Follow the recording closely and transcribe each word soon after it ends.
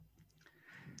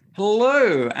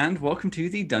Hello, and welcome to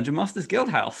the Dungeon Masters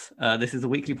Guildhouse. This is a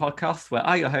weekly podcast where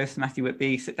I, your host, Matthew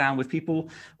Whitby, sit down with people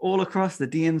all across the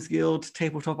DM's Guild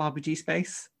tabletop RPG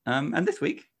space. And this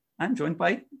week, I'm joined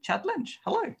by Chad Lynch.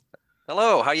 Hello.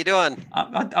 Hello, how you doing?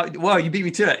 Well, you beat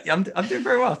me to it. I'm doing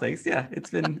very well, thanks. Yeah, it's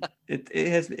been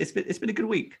a good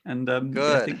week, and yeah, I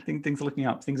Good. think things are looking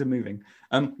up. Things are moving.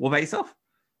 What about yourself?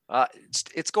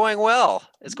 It's going well.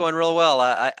 It's going real well.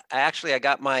 I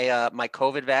got my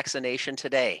COVID vaccination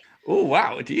today. Oh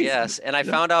wow, geez. Yes, and I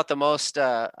found out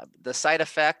the side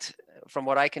effect from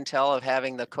what I can tell of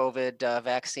having the COVID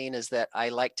vaccine is that I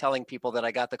like telling people that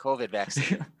I got the COVID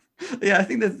vaccine. Yeah, I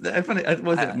think that's funny.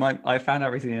 Was it Uh, I found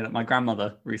out recently that my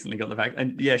grandmother recently got the vaccine,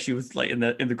 and yeah, she was like in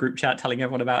the group chat telling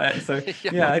everyone about it. So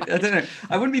yeah, yeah, I don't know.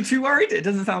 I wouldn't be too worried. It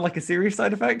doesn't sound like a serious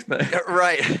side effect, but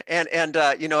right. And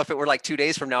if it were like 2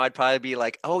 days from now, I'd probably be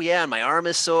like, oh yeah, my arm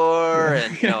is sore,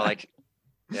 and yeah.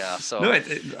 no, So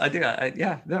I do.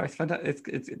 Yeah, no, it's fantastic.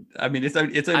 I mean, it's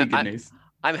only good I, news.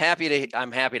 I'm happy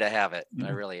to have it. I Yeah,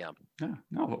 really am.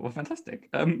 no, well, fantastic.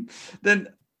 Then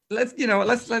let's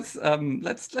dive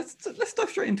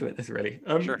straight into it. This really.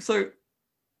 Sure. So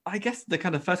I guess the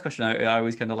kind of first question I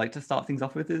always kind of like to start things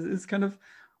off with is kind of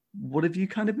what have you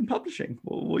kind of been publishing?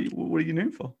 What are you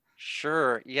known for?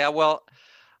 Sure. Yeah. Well,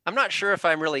 I'm not sure if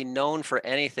I'm really known for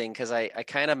anything because I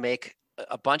kind of make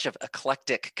a bunch of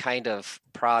eclectic kind of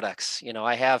products.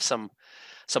 I have some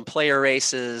player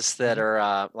races that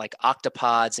are like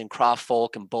octopods and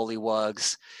crawfolk and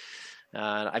bullywugs.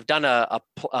 I've done a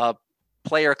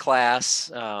player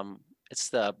class. It's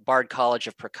the Bard College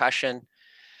of Percussion.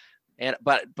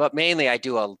 But mainly I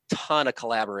do a ton of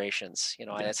collaborations.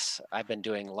 Yeah. I've been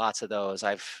doing lots of those.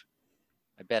 I've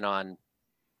been on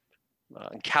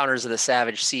Encounters of the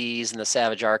Savage Seas and the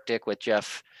Savage Arctic with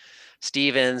Jeff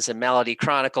Stevens, and Melody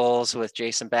Chronicles with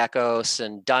Jason Bakos,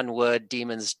 and Dunwood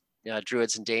Demons,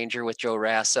 Druids in Danger with Joe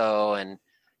Rasso, and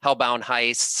Hellbound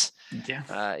Heists.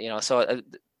 Yeah. So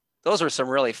those were some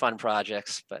really fun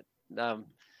projects. But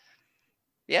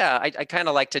yeah, I kind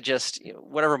of like to just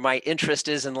whatever my interest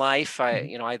is in life.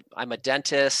 I'm a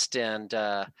dentist, and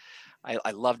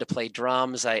I love to play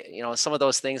drums. Some of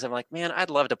those things I'm like, man, I'd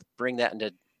love to bring that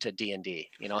into D&D,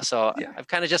 so Yeah. I've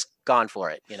kind of just gone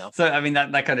for it. So I mean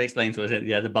that kind of explains what it.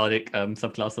 Yeah, the bardic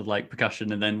subclass of like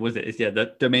percussion, and then was it? It's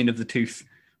the domain of the tooth,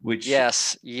 which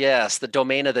Yes, the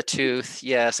Domain of the Tooth.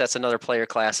 Yes, that's another player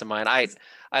class of mine.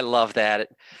 I love that,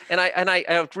 and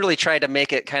I really tried to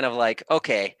make it kind of like,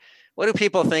 okay, what do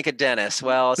people think of dentists?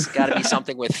 Well, it's got to be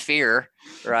something with fear,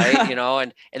 right?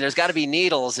 And there's got to be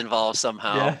needles involved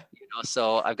somehow. yeah.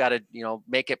 So I've got to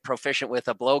make it proficient with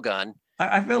a blowgun.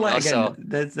 I feel like again, So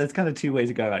there's kind of two ways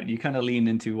to go about it. You kind of lean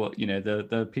into what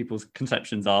the people's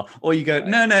conceptions are, or you go,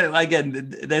 no.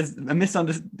 Again, there's a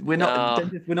misunderstanding. We're not no,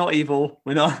 dentists. We're not evil.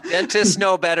 We're not. dentists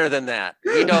know better than that.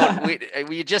 We don't.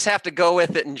 We just have to go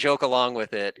with it and joke along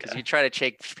with it because Yeah. you try to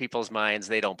change people's minds,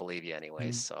 they don't believe you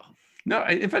anyways. So No,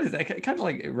 in fact, it kind of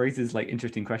like it raises like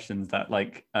interesting questions that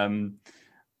like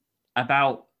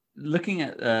about looking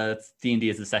at D&D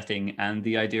as a setting and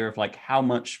the idea of like how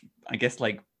much I guess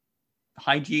like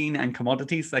hygiene and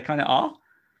commodities there kind of are.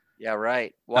 yeah,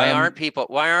 right. Why Um, aren't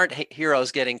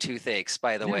heroes getting toothaches?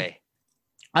 By the yeah, way,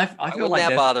 I why feel wouldn't like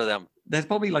that bother them? there's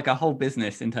probably like a whole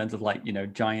business in terms of like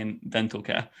giant dental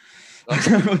care.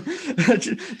 Okay.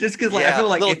 Just because like I Yeah, feel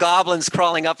like little goblins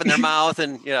crawling up in their mouth,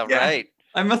 and yeah, right,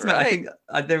 I must admit, I right.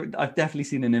 think I've definitely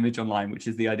seen an image online, which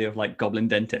is the idea of like goblin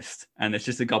dentist, and it's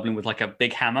just a goblin with like a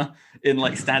big hammer in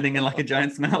like standing in like a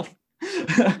giant's mouth.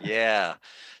 Yeah.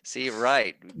 See,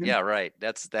 right. Yeah, right.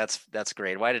 That's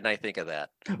great. Why didn't I think of that?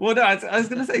 Well, no, I was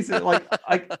gonna say so. Like,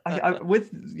 I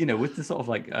with with the sort of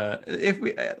like if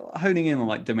we honing in on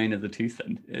like domain of the tooth,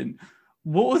 and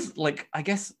what was like, I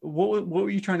guess what were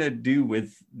you trying to do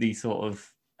with the sort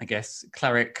of I guess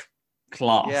cleric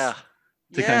class Yeah.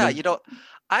 to kind Yeah, of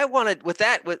I wanted with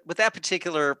that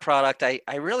particular product, I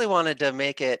really wanted to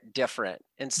make it different.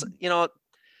 And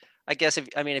I guess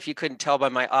if you couldn't tell by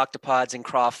my octopods and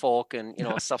crawfolk and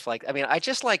stuff like, I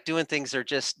just like doing things that are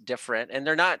just different, and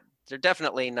they're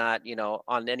definitely not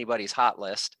on anybody's hot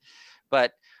list,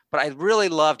 but I really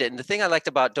loved it. And the thing I liked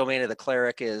about Domain of the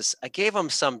Cleric is I gave them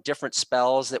some different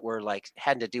spells that were like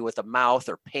had to do with the mouth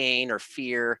or pain or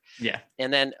fear. yeah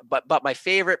And then but my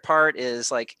favorite part is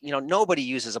like nobody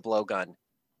uses a blowgun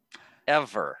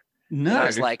ever. And I no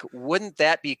was like, wouldn't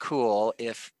that be cool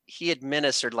if he could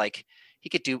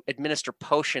administer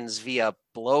potions via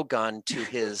blowgun to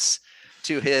his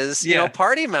yeah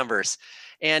party members.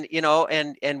 And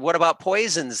and what about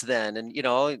poisons then?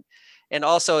 And and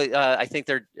also I think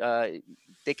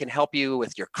they can help you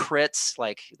with your crits,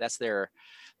 like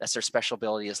that's their special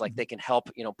ability, is like they can help,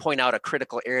 point out a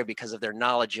critical area because of their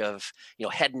knowledge of,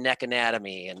 head and neck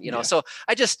anatomy. And, so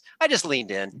I just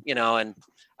leaned in, and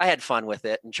I had fun with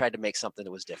it and tried to make something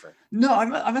that was different. No,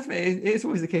 I must admit, it's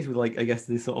always the case with like, I guess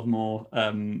this sort of more,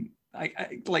 I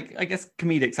guess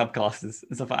comedic subclasses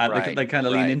and stuff like that. Right, They kind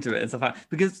of lean right. into it and stuff like that.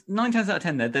 Because 9 times out of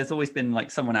 10, there's always been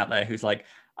like someone out there who's like,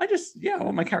 I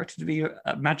want my character to be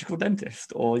a magical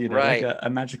dentist, or Right. like a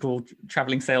magical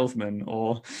traveling salesman,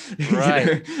 or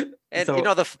Right. And So,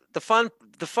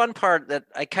 the fun part that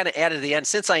I kind of added at the end,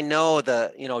 since I know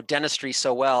the dentistry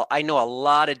so well, I know a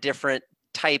lot of different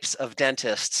types of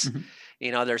dentists. Mhm.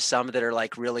 There's some that are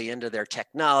like really into their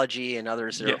technology, and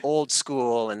others that Yeah. are old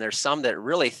school, and there's some that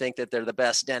really think that they're the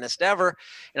best dentist ever.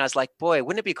 And I was like, boy,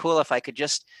 wouldn't it be cool if I could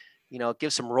just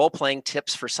give some role-playing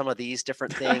tips for some of these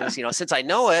different things. Since I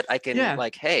know it, I can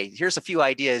like, hey, here's a few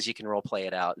ideas, you can role play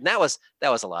it out. And that was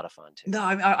a lot of fun too. No,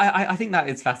 I think that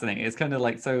is fascinating. It's kind of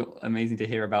like so amazing to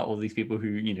hear about all these people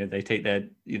who, they take their,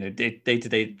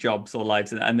 day-to-day jobs or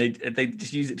lives and they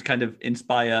just use it to kind of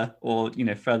inspire or,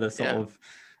 further sort of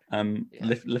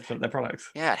lift up their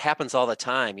products. Yeah, it happens all the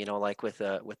time, like with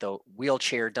the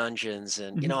wheelchair dungeons.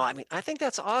 And, I mean, I think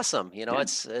that's awesome.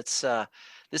 It's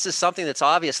this is something that's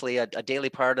obviously a daily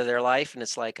part of their life. And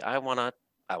it's like, I want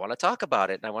to talk about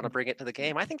it and I want to bring it to the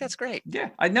game. I think that's great. Yeah,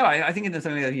 I know. I think it's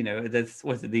something that, there's,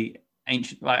 was it the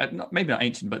ancient, maybe not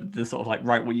ancient, but the sort of like,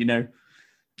 write what you know.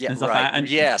 Yeah, right. And,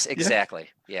 yes, exactly.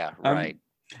 Yeah, right.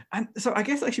 And so I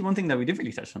guess actually one thing that we did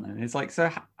really touch on then is like,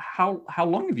 so how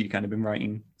long have you kind of been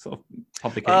writing sort of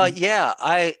publications? Yeah,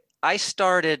 I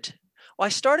started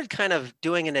kind of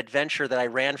doing an adventure that I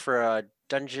ran for a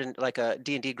dungeon, like a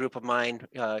D&D group of mine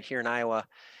here in Iowa.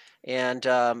 And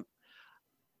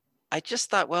I just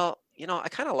thought, well, I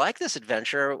kind of like this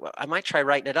adventure. I might try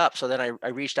writing it up. So then I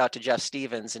reached out to Jeff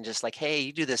Stevens and just like, hey,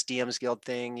 you do this DMs Guild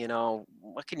thing,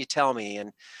 what can you tell me?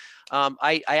 And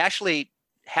I actually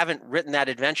haven't written that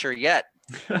adventure yet,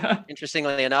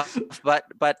 interestingly enough. But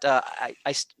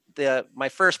my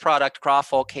first product,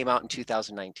 Crawfolk, came out in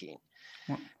 2019,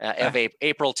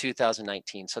 April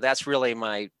 2019. So that's really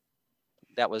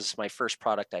that was my first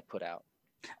product I put out.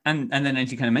 And then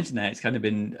as you kind of mentioned there, it's kind of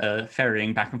been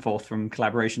ferrying back and forth from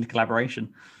collaboration to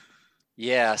collaboration.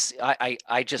 Yes,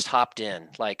 I just hopped in.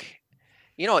 Like,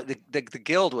 the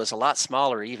guild was a lot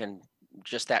smaller even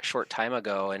just that short time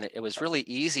ago, and it was really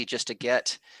easy just to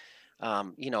get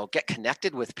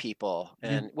connected with people.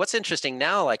 And what's interesting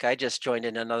now, like I just joined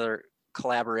in another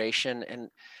collaboration, and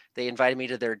they invited me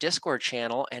to their Discord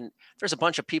channel, and there's a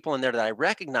bunch of people in there that I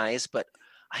recognize, but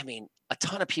I mean, a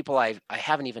ton of people I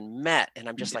haven't even met. And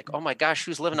I'm just like, oh my gosh,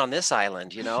 who's living on this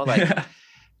island? Like,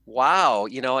 wow,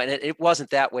 and it wasn't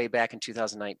that way back in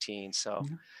 2019. So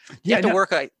you have to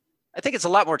work. I think it's a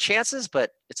lot more chances,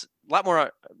 but it's a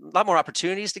lot more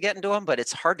opportunities to get into them, but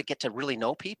it's hard to get to really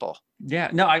know people. Yeah,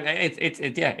 no,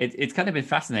 it's kind of been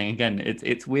fascinating. Again,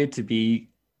 it's weird to be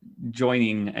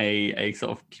joining a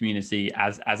sort of community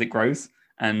as it grows.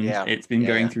 And it's been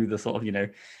going through the sort of,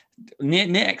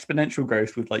 near exponential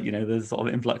growth with like the sort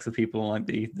of influx of people on like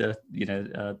the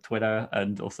Twitter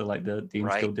and also like the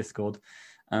DMs Discord.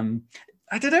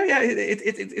 I don't know. Yeah,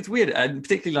 it's weird, and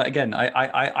particularly like again,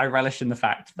 I relish in the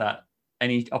fact that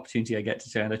any opportunity I get to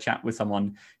share a chat with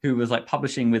someone who was like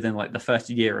publishing within like the first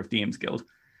year of DMs Guild,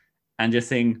 and just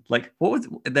seeing like what was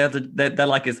they're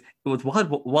like it was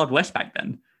Wild West back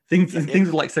then. Things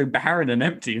were like so barren and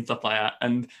empty and stuff like that,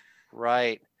 and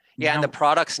right. Yeah, and the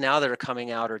products now that are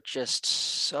coming out are just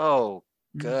so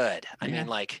good. I mean,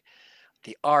 like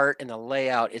the art and the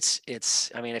layout.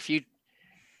 It's. I mean, if you,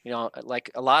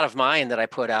 like a lot of mine that I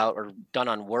put out are done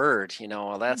on Word.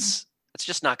 It's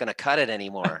just not going to cut it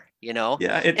anymore. Yeah,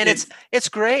 it's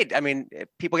great. I mean,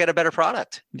 people get a better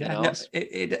product. Yeah,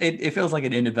 it feels like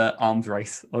an inadvertent arms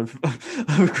race of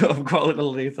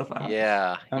quality and stuff like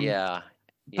that.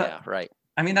 Yeah, right.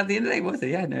 I mean, at the end of the day, what was it?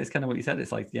 Yeah, no, it's kind of what you said.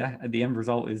 It's like, the end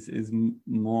result is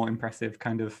more impressive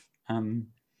kind of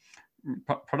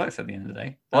products at the end of the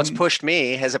day. Well, it's pushed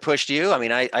me. Has it pushed you? I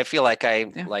mean, I feel like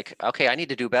okay, I need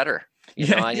to do better.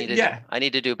 I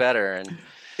need to do better. And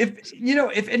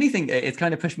if anything, it's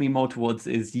kind of pushed me more towards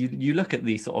is you look at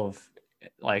the sort of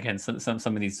like again some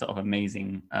of these sort of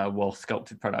amazing well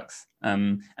sculpted products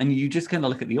and you just kind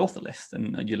of look at the author list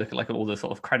and you look at like all the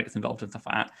sort of credits involved and stuff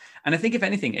like that, and I think if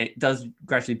anything it does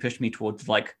gradually push me towards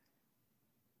like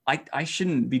I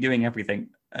shouldn't be doing everything.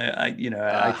 It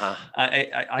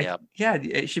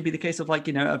should be the case of like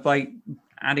of like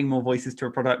adding more voices to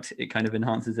a product, it kind of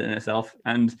enhances it in itself.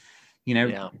 And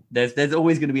there's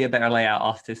always going to be a better layout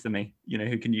artist than me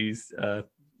who can use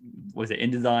was it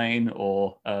InDesign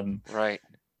or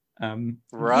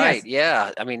Right. Yes.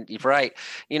 Yeah. I mean, right.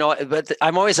 But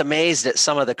I'm always amazed at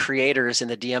some of the creators in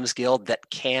the DMs Guild that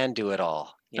can do it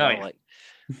all. Oh yeah.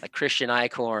 Like Christian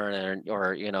Eichhorn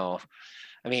or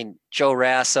I mean, Joe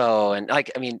Rasso and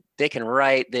they can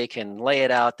write, they can lay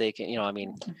it out, they can,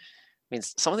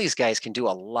 some of these guys can do a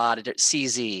lot of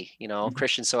CZ,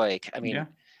 Christian Soik. I mean, Yeah.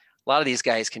 a lot of these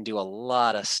guys can do a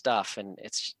lot of stuff, and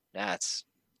that's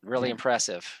really Yeah.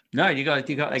 impressive. No, you got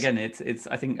again. It's.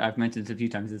 I think I've mentioned it a few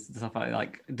times. It's the stuff I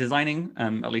like designing.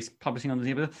 At least publishing on the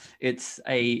table. It's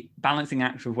a balancing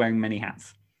act of wearing many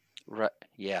hats. Right.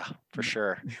 Yeah, for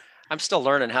sure. I'm still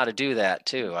learning how to do that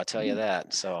too. I'll tell you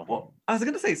that. So. Well, I was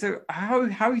going to say. So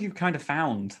how you kind of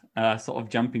found sort of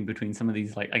jumping between some of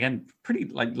these like again pretty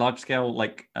like large scale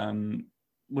like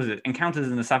was it Encounters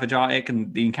in the Savage Arctic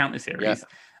and the Encounter series?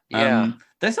 Yeah.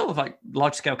 They're sort of like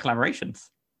large scale collaborations.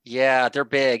 Yeah, they're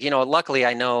big. Luckily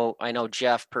I know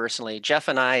Jeff personally. Jeff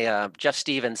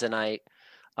Stevens and I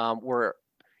were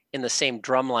in the same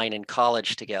drum line in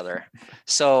college together.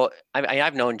 So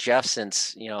I've known Jeff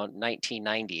since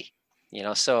 1990.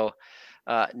 So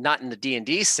not in the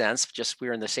D&D sense, just we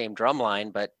were in the same drum line.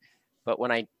 But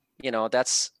when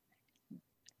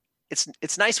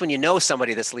it's nice when you know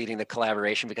somebody that's leading the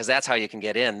collaboration, because that's how you can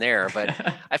get in there. But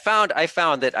I found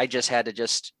that I just had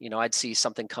to I'd see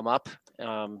something come up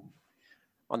on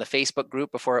the Facebook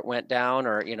group before it went down,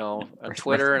 or on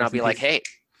Twitter, and I'll be like, hey,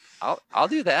 I'll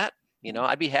do that.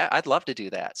 I'd love to do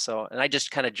that. So, and I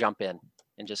just kind of jump in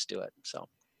and just do it. So.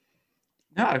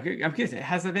 No, I'm curious.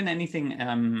 Has there been anything,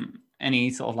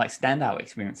 any sort of like standout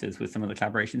experiences with some of the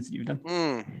collaborations that you've done?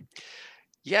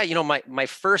 Yeah, my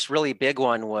first really big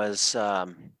one was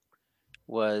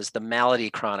the Malady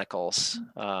Chronicles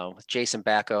with Jason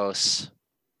Bakos,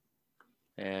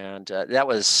 and that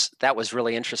was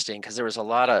really interesting because there was a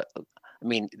lot of. I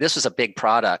mean, this was a big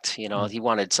product. He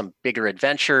wanted some bigger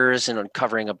adventures and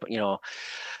covering and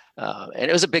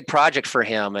it was a big project for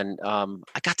him. And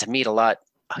I got to meet a lot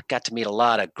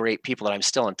of great people that I'm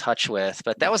still in touch with.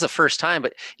 But that was the first time.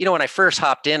 But when I first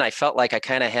hopped in, I felt like I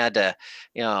kind of had to,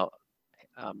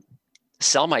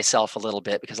 sell myself a little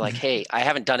bit, because like, hey, I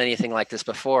haven't done anything like this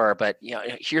before, but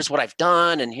here's what I've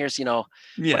done, and here's what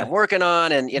I'm working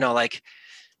on, and like,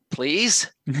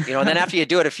 please, and then after you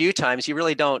do it a few times, you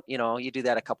really don't, you do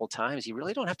that a couple times, you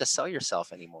really don't have to sell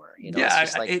yourself anymore. Yeah,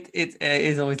 it's just like, it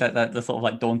is always that the sort of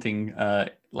like daunting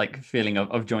like feeling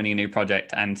of joining a new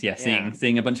project, and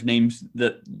seeing a bunch of names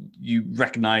that you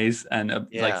recognize, and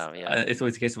it's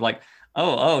always a case of like,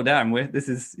 oh damn, this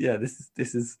is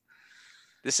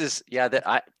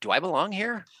that do I belong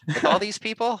here with all these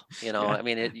people? I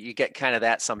mean, you get kind of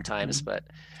that sometimes, but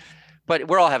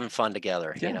we're all having fun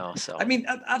together, so. I mean,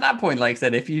 at that point, like I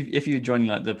said, if you join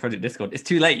like the project Discord, it's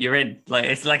too late. You're in. Like,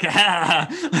 it's like,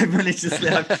 I've managed to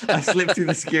slip. I slipped through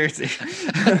the security.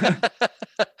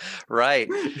 Right.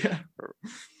 Yeah.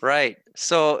 Right.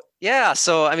 So, yeah.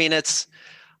 So, I mean, it's,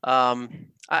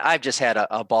 I've just had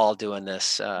a ball doing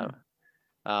this.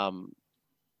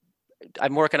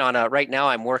 I'm working on right now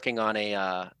I'm doing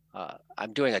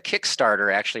a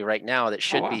Kickstarter actually right now that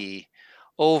should be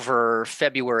over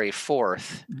February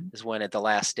 4th is when the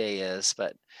last day is,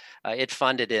 but it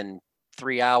funded in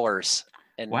 3 hours.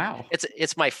 And wow,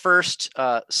 it's my first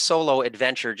solo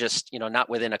adventure, just not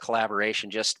within a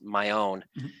collaboration, just my own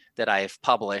that I've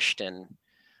published. And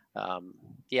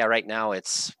right now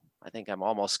I think I'm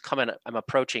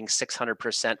approaching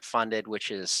 600% funded,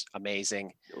 which is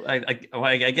amazing.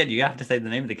 Again, you have to say the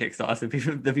name of the Kickstarter so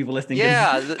the people listening.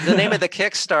 Yeah, the name of the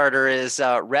Kickstarter is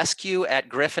Rescue at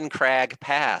Griffin Crag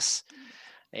Pass,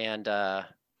 and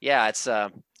it's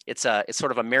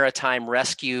sort of a maritime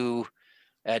rescue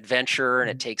adventure, and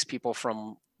it takes people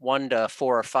from 1 to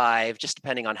 4 or 5, just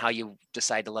depending on how you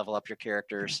decide to level up your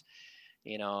characters.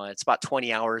 It's about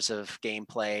 20 hours of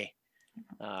gameplay.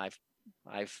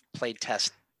 I've play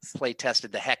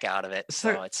tested the heck out of it.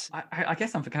 So it's. I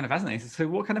guess I'm kind of fascinated. So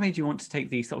what kind of made you want to take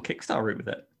the sort of Kickstarter route with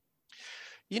it?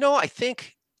 I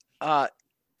think,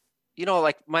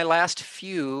 like my last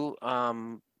few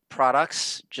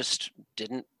products just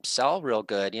didn't sell real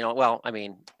good. Well, I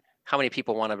mean, how many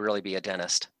people want to really be a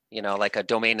dentist? Like a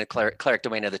cleric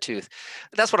domain of the tooth.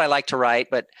 That's what I like to write.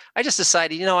 But I just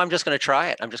decided, I'm just going to try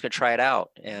it. I'm just going to try it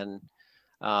out. And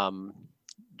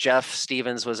Jeff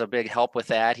Stevens was a big help with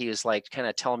that. He was like kind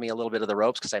of telling me a little bit of the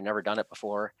ropes because I've never done it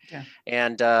before. Yeah.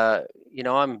 And I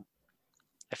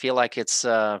feel like it's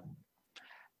a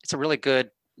really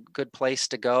good place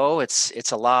to go.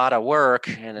 It's a lot of work,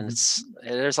 and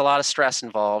there's a lot of stress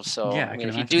involved. So I mean,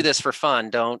 if you do this for fun,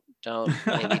 don't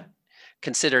maybe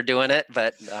consider doing it.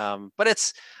 But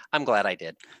I'm glad I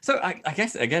did. So I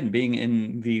guess again, being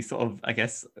in the sort of, I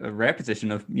guess, a rare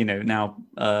position of, now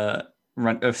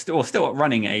still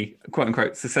running a quote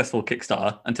unquote successful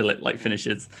Kickstarter until it like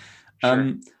finishes.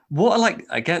 Sure. What are like,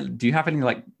 again, do you have any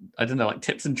like, I don't know, like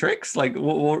tips and tricks? Like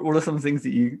what are some things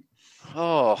that you?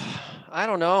 Oh, I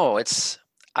don't know.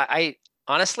 I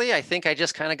honestly, I think I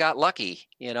just kind of got lucky,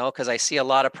 because I see a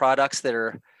lot of products that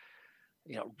are,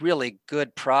 really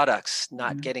good products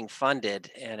not getting funded,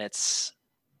 and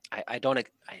I don't,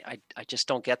 I just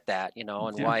don't get that,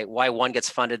 and Yeah. why one gets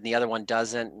funded and the other one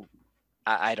doesn't.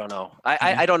 I don't know.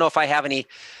 Yeah. I don't know if I have any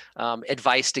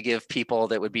advice to give people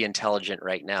that would be intelligent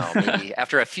right now. Maybe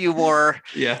after a few more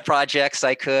Yeah. projects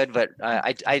I could, but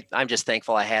I'm just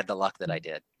thankful I had the luck that I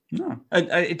did. No.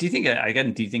 Do you think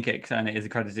it kind of is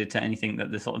accredited to anything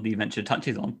that the sort of the adventure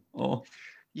touches on, or?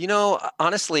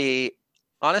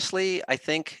 Honestly, I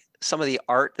think some of the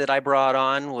art that I brought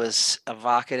on was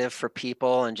evocative for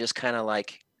people and just kind of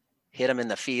like hit them in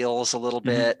the feels a little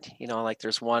bit. Like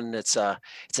there's one that's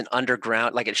it's an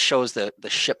underground, like it shows the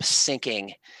ship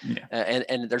sinking, Yeah.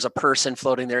 and there's a person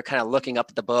floating there, kind of looking up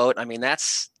at the boat. I mean,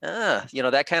 that's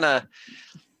that kind of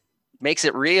makes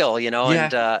it real,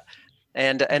 Yeah.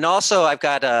 and also I've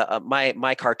got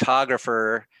my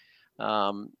cartographer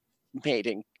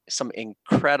made some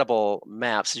incredible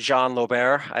maps. Jean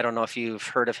Laubert. I don't know if you've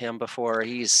heard of him before.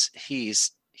 He's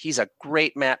a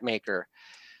great map maker.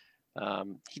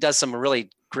 He does some really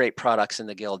great products in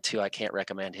the guild too. I can't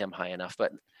recommend him high enough.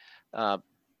 But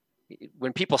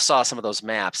when people saw some of those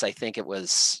maps, I think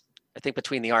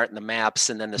between the art and the maps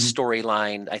and then the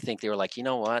storyline, I think they were like, you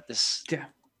know what, this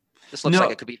looks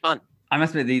like it could be fun. I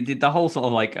must admit, the whole sort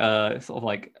of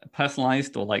like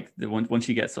personalized, or like once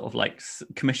you get sort of like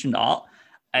commissioned art,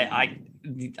 I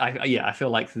feel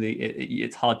like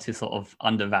it's hard to sort of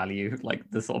undervalue like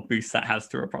the sort of boost that has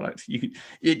to a product. I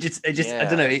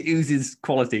don't know, it oozes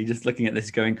quality just looking at this,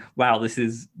 going, wow, this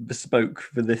is bespoke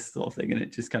for this sort of thing, and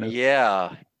it just kind of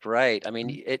right. I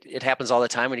mean, it happens all the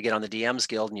time when you get on the DMs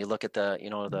Guild and you look at the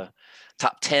the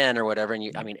top 10 or whatever,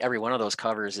 and I mean, every one of those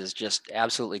covers is just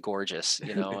absolutely gorgeous,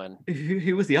 And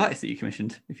who was the artist that you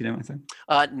commissioned, if you don't mind saying?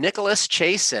 Nicholas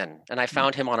Chasen, and I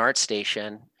found him on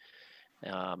ArtStation.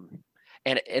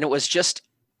 And it was just,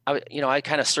 I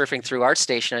kind of surfing through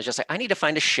ArtStation. I was just like, I need to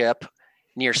find a ship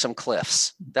near some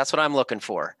cliffs. That's what I'm looking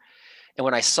for. And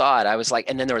when I saw it, I was like,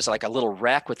 and then there was like a little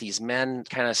wreck with these men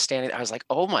kind of standing. I was like,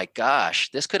 oh my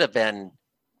gosh, this could have been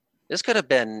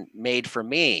made for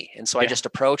me. And so I just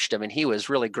approached him, and he was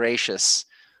really gracious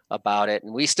about it.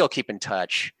 And we still keep in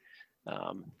touch.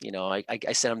 I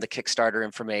sent him the Kickstarter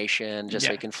information just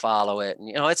so he can follow it. And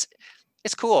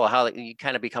it's cool how you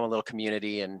kind of become a little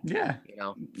community, and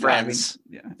friends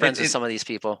with some of these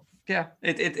people. Yeah,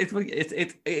 it's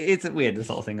weird, the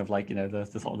sort of thing of like the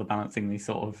sort of the balancing these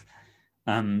sort of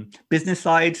business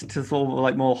side to sort of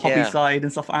like more hobby side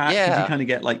and stuff like that. Because you kind of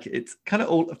get like, it's kind of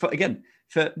all for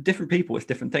different people, it's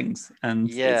different things, and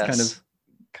it's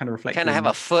kind of reflecting. Kind of have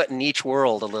a foot in each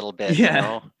world a little bit,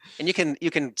 and you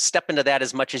can step into that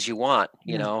as much as you want,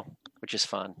 which is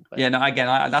fun. But. Yeah, no, again,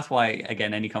 that's why,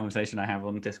 again, any conversation I have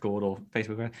on Discord or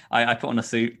Facebook, I put on a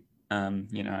suit.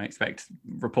 I expect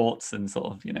reports and sort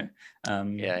of,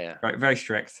 very, very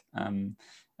strict. I don't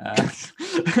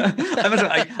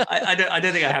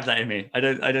think I have that in me. I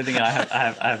don't think I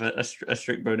have a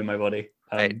strict bone in my body.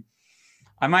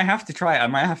 I might have to try it. I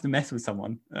might have to mess with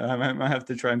someone. I might have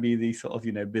to try and be the sort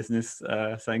of, business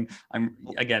saying,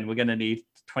 we're going to need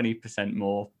 20%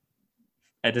 more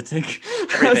editing.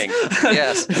 Everything.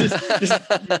 Yes.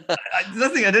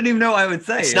 Nothing. I don't even know what I would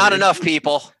say. It's not enough,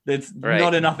 people. It's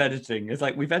not enough editing. It's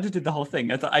like, we've edited the whole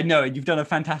thing. I know you've done a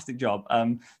fantastic job.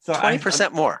 So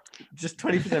 20% more. Just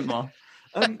 20% more.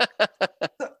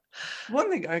 So one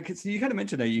thing, so you kind of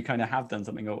mentioned that you kind of have done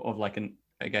something of like an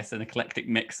eclectic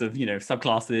mix of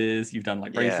subclasses. You've done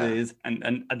like races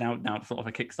and now sort of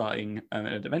a kickstarting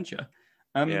adventure.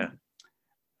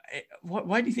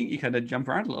 Why do you think you kind of jump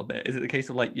around a little bit? Is it the case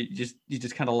of like you just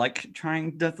kind of like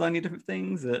trying designing different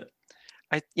things?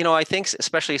 I think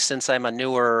especially since I'm a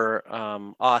newer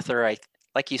author, I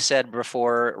like you said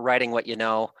before, writing what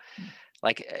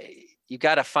like you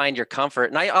got to find your comfort,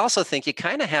 and I also think you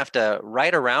kind of have to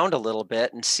write around a little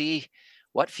bit and see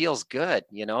what feels good.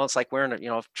 It's like wearing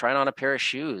trying on a pair of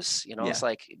shoes. It's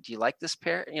like, do you like this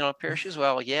pair of shoes?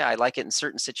 Well, yeah, I like it in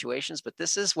certain situations, but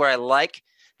this is where I like.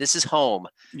 This is home.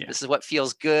 Yeah. This is what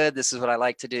feels good. This is what I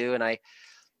like to do. And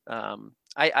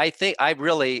I think I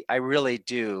really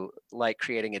do like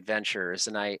creating adventures,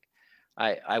 and I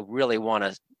really want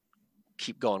to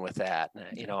keep going with that.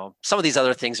 Some of these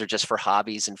other things are just for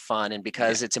hobbies and fun, and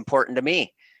because it's important to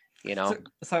me. you know.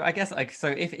 So I guess like, so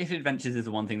if adventures is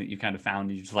the one thing that you kind of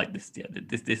found, you just like this, yeah,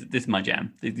 this is my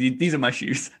jam. These are my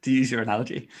shoes, to use your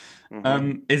analogy.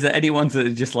 Is there any ones that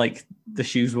are just like the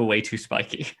shoes were way too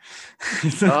spiky?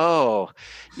 Oh,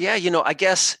 yeah. I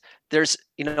guess there's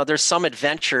some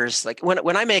adventures like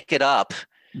when I make it up,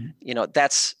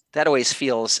 that always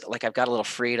feels like I've got a little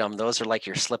freedom. Those are like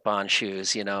your slip-on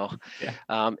shoes,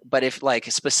 Yeah. But if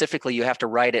like specifically you have to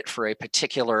write it for a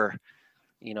particular,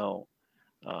 you know,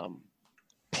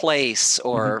 place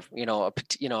or,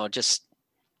 just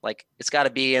like it's got to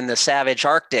be in the savage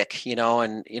Arctic,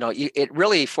 and, it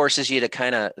really forces you to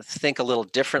kind of think a little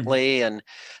differently. And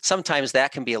sometimes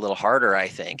that can be a little harder, I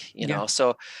think,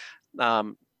 so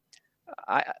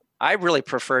I really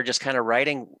prefer just kind of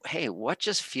writing, hey, what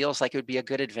just feels like it would be a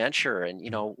good adventure, and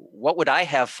what would I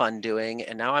have fun doing?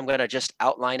 And now I'm going to just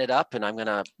outline it up, and I'm going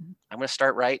to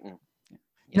start writing.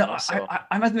 So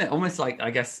I must admit, almost like, I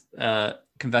guess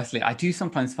conversely, I do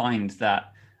sometimes find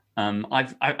that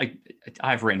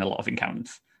I've written a lot of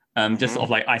encounters. Just sort of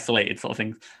like isolated sort of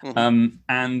things.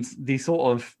 And the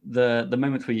sort of the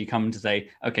moments where you come to say,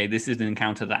 okay, this is an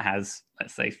encounter that has,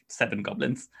 let's say, 7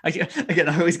 goblins. Again,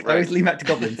 I always lean back to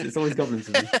goblins. It's always goblins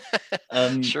for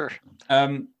me. Sure.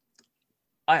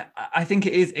 I think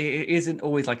it isn't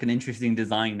always like an interesting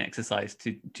design exercise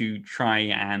to try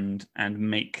and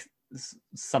make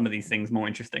some of these things more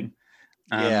interesting.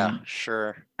 Yeah,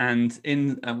 sure. And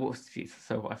in for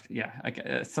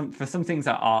some things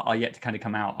that are yet to kind of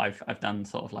come out, I've done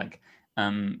sort of like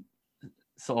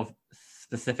sort of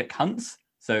specific hunts,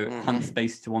 so hunts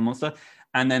based to one monster,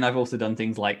 and then I've also done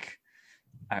things like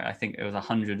I think it was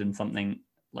 100 and something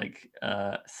like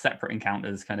separate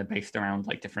encounters kind of based around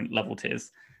like different level tiers.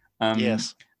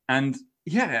 Yes. And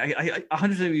yeah, I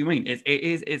 100% what you mean.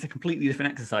 It's a completely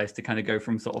different exercise to kind of go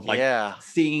from sort of like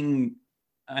seeing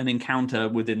an encounter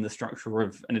within the structure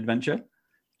of an adventure,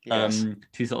 to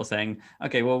sort of saying,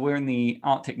 okay, well, we're in the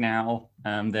Arctic now.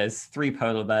 There's 3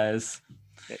 polar bears.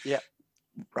 Yeah,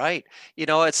 right.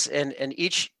 It's and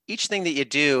each thing that you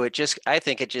do, I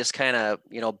think it just kind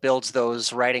of builds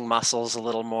those writing muscles a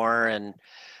little more. And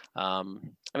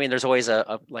there's always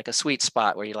a sweet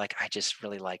spot where you're like,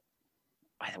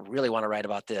 I really want to write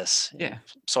about this. Yeah.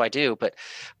 So I do, but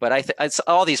it's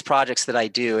all these projects that I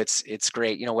do. It's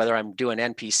great. Whether I'm doing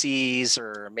NPCs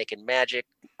or making magic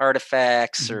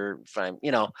artifacts or if I'm,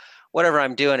 whatever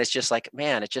I'm doing, it's just like,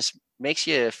 man, it just makes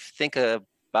you think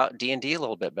about D&D a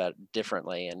little bit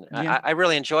differently. And I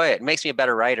really enjoy it. It makes me a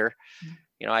better writer.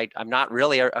 I'm not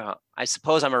really, I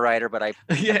suppose I'm a writer, but I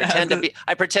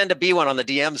pretend to be one on the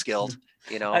DM's Guild.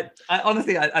 I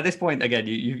honestly, at this point, again,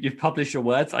 you've published your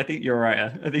words. I think you're a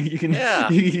writer. I think you can.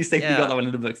 You safely got that one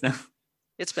in the books now.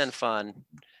 It's been fun.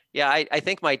 Yeah, I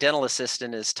think my dental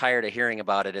assistant is tired of hearing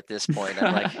about it at this point.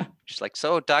 I'm like, she's like,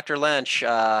 so Dr. Lynch,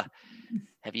 have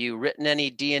you written any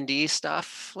D&D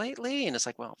stuff lately? And it's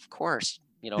like, well, of course,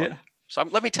 So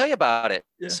let me tell you about it.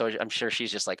 Yeah. So I'm sure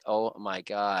she's just like, oh my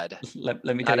God. Let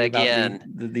me tell you about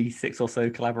the 6 or so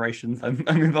collaborations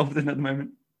I'm involved in at the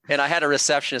moment. And I had a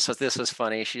receptionist, so this was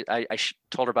funny. I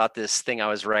told her about this thing I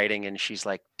was writing, and she's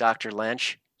like, Dr.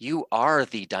 Lynch, you are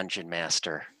the dungeon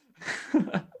master.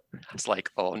 I was like,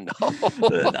 oh no.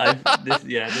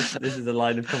 This is a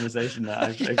line of conversation that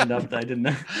I've opened up that I didn't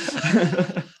know.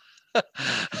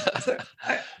 So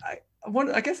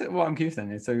I guess what I'm curious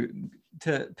then is, so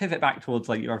to pivot back towards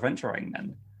like your adventure writing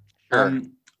then. Sure.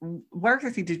 Where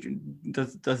exactly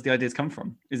does the ideas come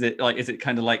from? Is it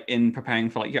kind of like in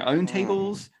preparing for like your own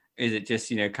tables? Is it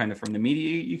just kind of from the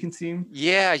media you consume?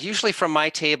 Yeah, usually from my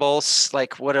tables.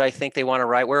 Like, what do I think they want to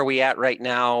write? Where are we at right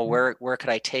now? Where could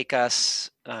I take us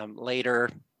later?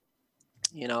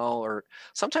 Or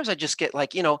sometimes I just get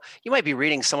like, you might be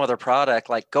reading some other product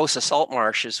like Ghosts of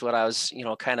Saltmarsh is what I was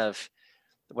kind of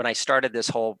when I started this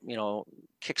whole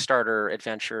Kickstarter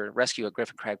adventure rescue at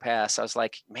Griffin Crag Pass. I was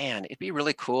like, man, it'd be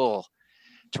really cool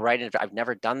to write it. I've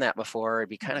never done that before. It'd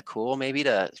be kind of cool maybe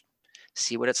to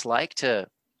see what it's like to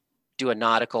do a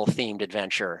nautical themed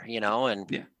adventure,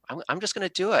 and I'm just going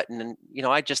to do it. And then,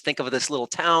 I just think of this little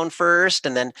town first,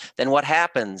 and then what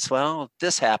happens? Well,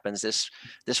 this happens,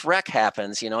 this wreck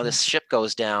happens, this ship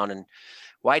goes down, and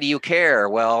why do you care?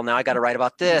 Well, now I got to write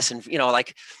about this. And,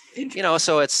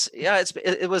 so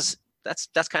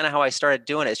that's kind of how I started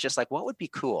doing it. It's just like, what would be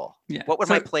cool? Yeah. What would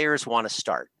my players want to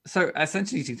start? So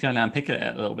essentially, to kind of unpick it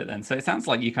a little bit then. So it sounds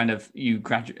like you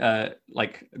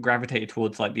gravitated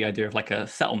towards like the idea of like a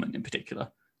settlement in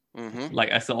particular, like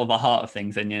a sort of the heart of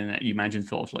things, and you imagine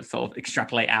sort of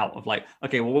extrapolate out of like,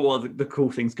 okay, well, what are the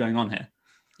cool things going on here?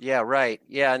 Yeah, right.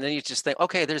 Yeah, and then you just think,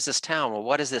 okay, there's this town. Well,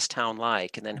 what is this town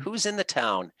like? And then who's in the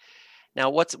town? now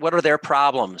what are their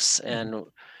problems, and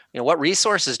what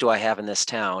resources do I have in this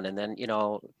town? And then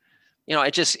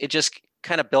it just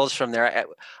kind of builds from there.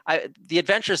 The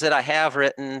adventures that I have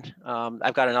written,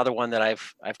 I've got another one that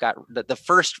I've got the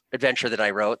first adventure that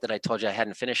I wrote that I told you I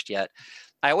hadn't finished yet.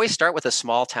 I always start with a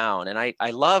small town, and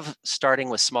I love starting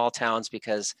with small towns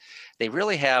because they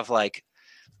really have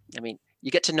you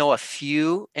get to know a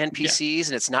few NPCs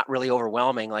and it's not really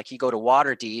overwhelming. Like you go to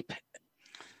Waterdeep.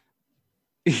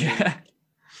 Yeah.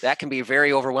 That can be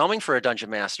very overwhelming for a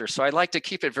dungeon master. So I like to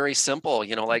keep it very simple,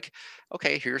 like,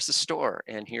 okay, here's the store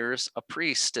and here's a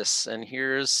priestess and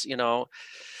here's, a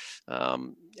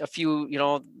few,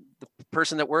 the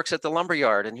person that works at the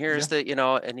lumberyard and here's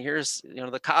and here's,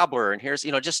 the cobbler and here's,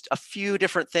 just a few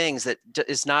different things that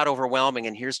is not overwhelming.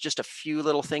 And here's just a few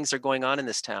little things that are going on in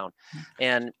this town.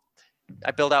 And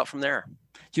I build out from there.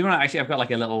 Do you know what? Actually, I've got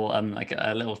like a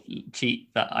little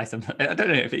cheat that I don't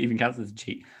know if it even counts as a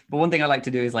cheat. But one thing I like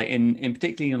to do is like in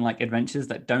particularly in like adventures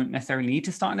that don't necessarily need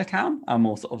to start in a town, are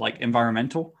more sort of like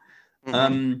environmental.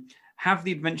 Mm-hmm. Have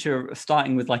the adventure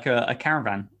starting with like a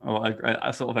caravan or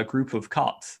a sort of a group of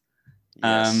carts,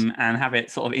 and have it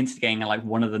sort of instigating like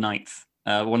one of the nights,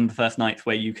 one of the first nights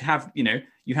where you have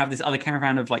you have this other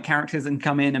caravan of like characters and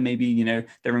come in and maybe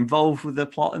they're involved with the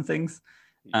plot and things.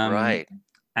 Right.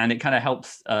 And it kind of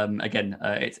helps.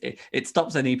 It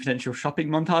stops any potential shopping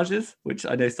montages, which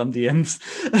I know some DMs.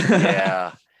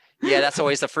 Yeah, that's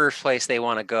always the first place they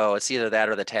want to go. It's either that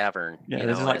or the tavern. Yeah,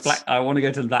 it's just like I want to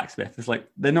go to the blacksmith. It's like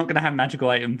they're not going to have magical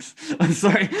items. I'm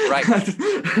sorry.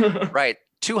 Right. Right.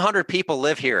 200 people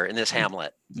live here in this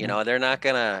hamlet. They're not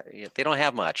gonna. They don't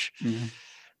have much. Mm-hmm.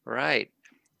 Right.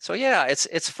 So yeah,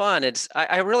 it's fun.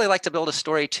 I really like to build a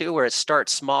story too, where it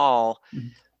starts small,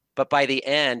 but by the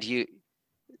end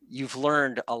you've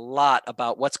learned a lot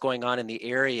about what's going on in the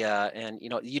area, and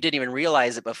you didn't even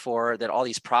realize it before that all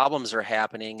these problems are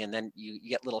happening, and then you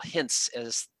get little hints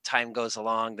as time goes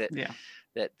along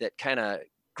that kind of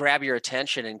grab your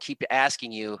attention and keep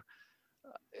asking you,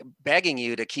 begging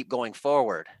you to keep going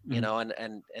forward.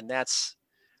 And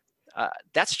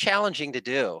that's challenging to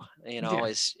do.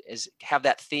 Is have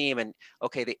that theme, and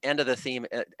okay, the end of the theme,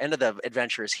 end of the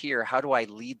adventure is here. How do I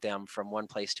lead them from one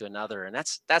place to another? And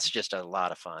that's just a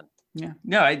lot of fun. Yeah,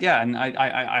 no, and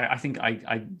I think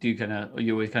I do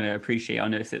you always kind of appreciate. I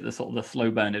notice it, the sort of the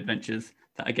slow burn adventures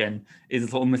that again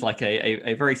is almost like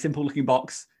a very simple looking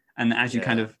box, and as you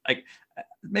kind of like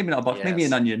maybe not a box, maybe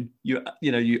an onion. You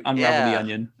unravel the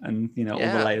onion, and all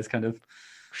the layers kind of.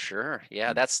 Sure.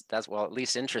 Yeah, that's well, at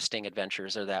least interesting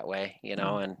adventures are that way,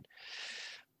 and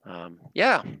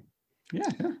yeah.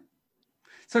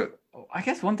 So I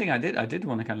guess one thing I did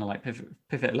want to kind of like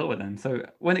pivot a little bit then. So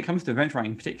when it comes to adventure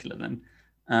writing in particular then,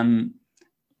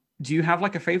 do you have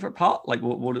like a favorite part? Like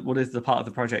what is the part of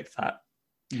the project that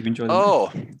you've enjoyed the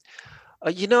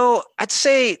most? I'd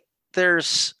say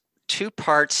there's two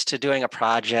parts to doing a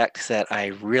project that I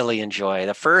really enjoy.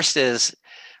 The first is,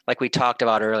 like we talked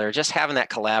about earlier, just having that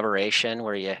collaboration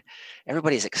where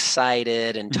everybody's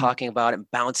excited and talking about it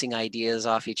and bouncing ideas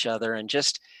off each other, and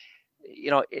just,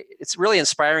 it's really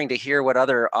inspiring to hear what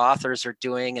other authors are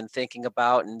doing and thinking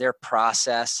about and their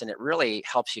process, and it really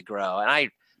helps you grow. And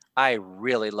I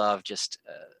really love just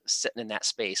sitting in that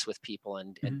space with people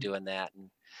and doing that.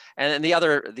 And then the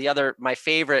other,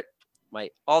 my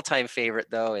all-time favorite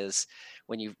though, is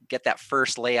when you get that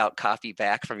first layout copy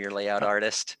back from your layout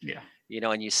artist. Yeah.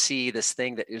 And you see this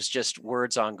thing that is just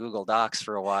words on Google Docs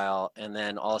for a while, and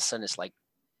then all of a sudden it's like,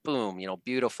 boom,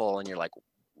 beautiful, and you're like,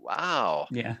 wow.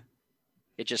 Yeah.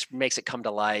 It just makes it come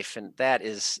to life, and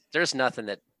there's nothing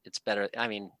that it's better. I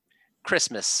mean,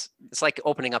 Christmas, it's like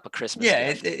opening up a Christmas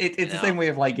gift. It's the same way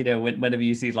of like, whenever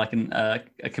you see like a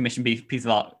commissioned piece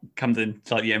of art comes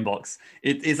into like the inbox,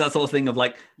 it's that sort of thing of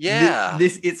like,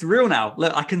 this it's real now.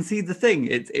 Look, I can see the thing.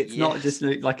 It's not just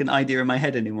like an idea in my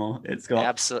head anymore. It's got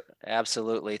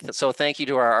absolutely. So thank you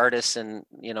to our artists and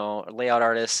layout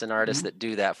artists and artists that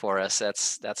do that for us.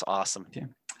 That's awesome. Yeah.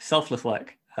 Selfless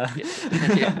work.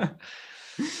 Yeah.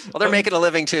 Well, they're making a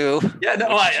living too. Yeah,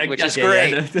 no, which is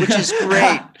great. Yeah. Which is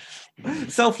great.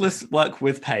 Selfless work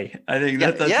with pay. I think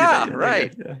that's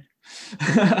right.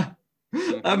 Yeah.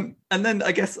 And then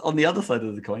I guess on the other side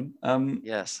of the coin,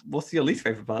 yes. What's your least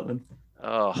favorite part then?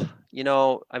 Oh,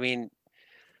 I mean,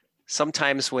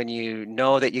 sometimes when you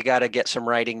know that you got to get some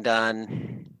writing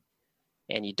done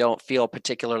and you don't feel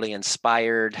particularly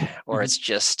inspired, or it's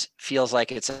just feels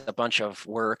like it's a bunch of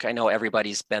work. I know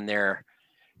everybody's been there.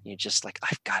 You're just like,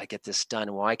 I've got to get this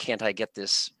done. Why can't I get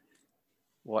this?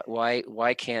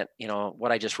 Why can't,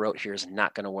 what I just wrote here is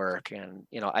not going to work. And,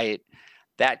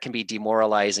 that can be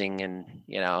demoralizing. And,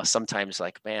 sometimes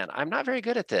like, man, I'm not very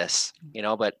good at this,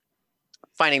 but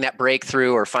finding that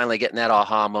breakthrough or finally getting that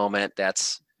aha moment,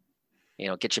 that's,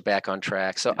 get you back on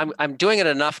track. So I'm doing it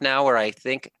enough now where I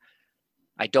think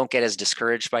I don't get as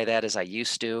discouraged by that as I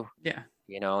used to. Yeah.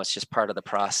 It's just part of the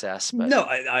process. But no,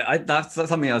 I that's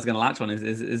something I was going to latch on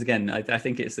is again, I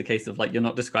think it's the case of like, you're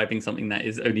not describing something that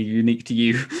is only unique to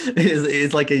you.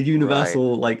 It's like a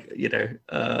universal, right.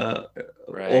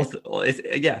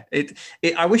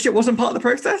 I wish it wasn't part of the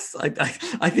process.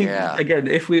 I think again,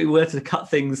 if we were to cut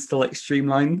things to like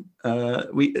streamline,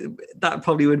 that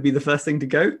probably would be the first thing to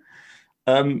go.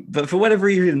 But for whatever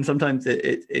reason, sometimes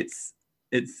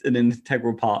it's an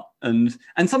integral part. And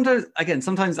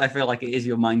sometimes I feel like it is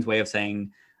your mind's way of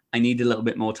saying, I need a little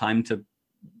bit more time to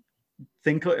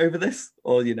think over this,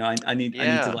 or, I need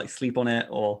to like sleep on it,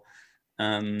 or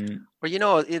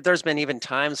there's been even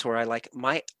times where I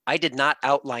did not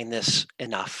outline this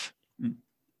enough.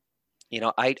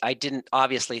 I didn't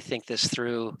obviously think this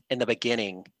through in the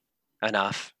beginning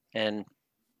enough. And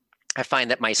I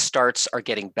find that my starts are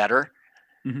getting better.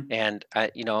 Mm-hmm. And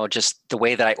just the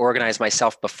way that I organize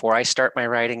myself before I start my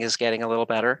writing is getting a little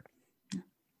better.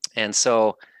 And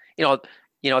so,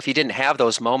 if you didn't have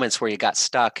those moments where you got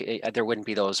stuck, there wouldn't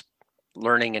be those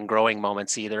learning and growing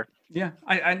moments either. Yeah,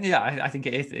 I think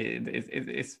it is.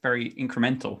 It's very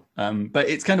incremental. But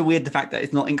it's kind of weird, the fact that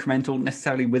it's not incremental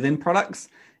necessarily within products.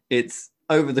 It's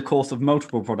over the course of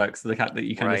multiple products. The fact that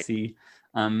you kind of see,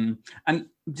 and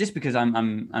just because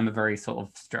I'm a very sort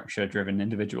of structure-driven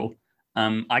individual.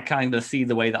 I kind of see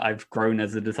the way that I've grown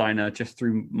as a designer just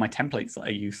through my templates that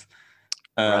I use.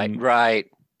 Right.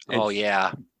 Oh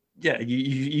yeah. Yeah.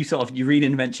 You sort of, you read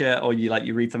InVenture, or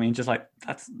you read something and just like,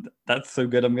 that's so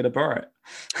good, I'm going to borrow it.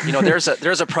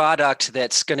 There's a product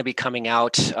that's going to be coming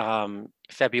out in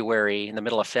the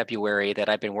middle of February, that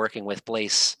I've been working with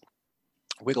Blaise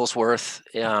Wigglesworth.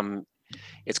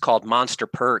 It's called Monster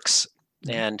Perks.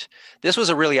 Mm-hmm. And this was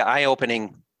a really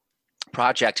eye-opening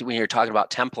project when you're talking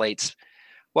about templates.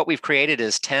 What we've created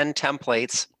is 10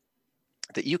 templates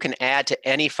that you can add to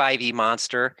any 5e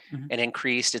monster, mm-hmm. and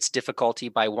increase its difficulty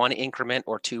by 1 increment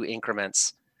or 2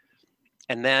 increments.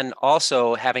 And then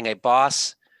also having a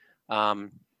boss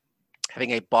ability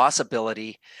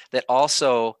that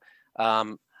also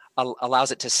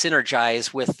allows it to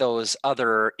synergize with those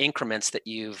other increments that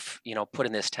you've put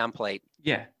in this template.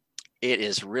 Yeah,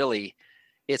 it's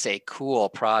a cool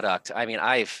product. I mean,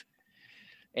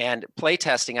 and play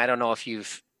testing, I don't know if you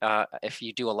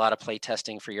do a lot of play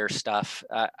testing for your stuff.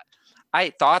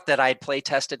 I thought that I'd play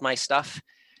tested my stuff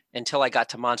until I got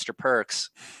to Monster Perks.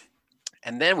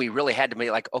 And then we really had to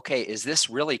be like, okay, is this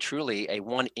really truly a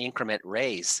 1 increment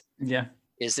raise? Yeah.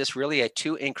 Is this really a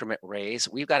 2 increment raise?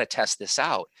 We've got to test this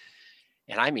out.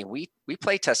 And I mean, we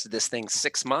play tested this thing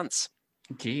 6 months.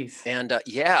 Jeez. And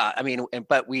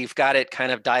but we've got it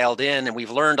kind of dialed in, and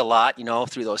we've learned a lot,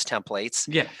 through those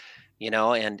templates. Yeah.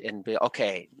 And be,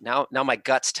 okay, now my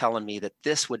gut's telling me that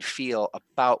this would feel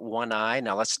about 1 eye.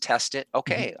 Now let's test it.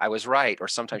 Okay, mm-hmm. I was right. Or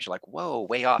sometimes you're like, whoa,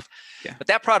 way off. Yeah. But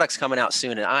that product's coming out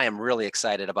soon, and I am really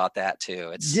excited about that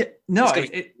too. It's a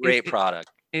great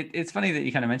product. It's funny that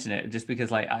you kind of mentioned it, just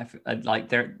because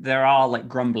there are like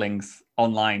grumblings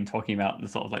online talking about the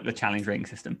sort of like the challenge rating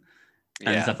system.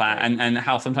 And stuff like that, and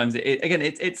how sometimes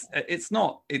it's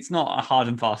not a hard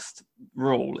and fast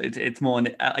rule. It's more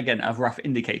a rough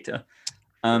indicator,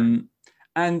 and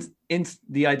in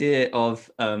the idea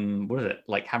of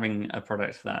having a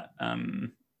product that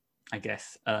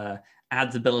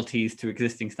adds abilities to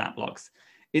existing stat blocks.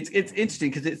 It's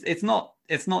interesting because it's not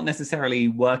necessarily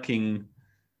working.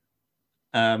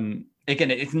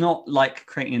 It's not like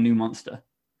creating a new monster.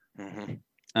 Mm-hmm.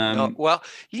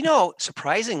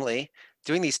 Surprisingly,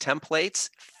 doing these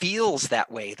templates feels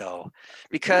that way though,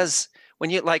 because when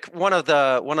you one of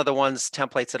the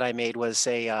templates that I made was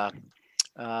it's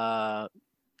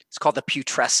called the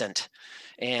Putrescent,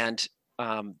 and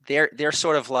they're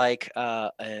sort of like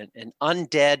an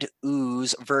undead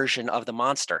ooze version of the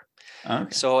monster.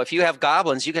 Okay. So if you have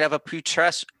goblins, you could have a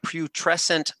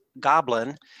putrescent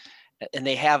goblin, and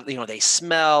they have they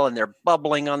smell and they're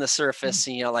bubbling on the surface,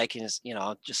 and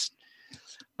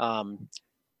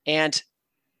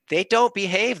they don't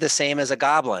behave the same as a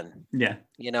goblin. Yeah.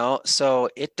 So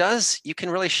you can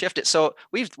really shift it. So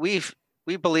we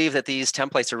believe that these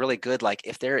templates are really good. Like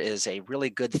if there is a really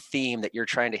good theme that you're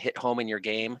trying to hit home in your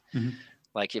game, mm-hmm.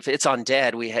 like if it's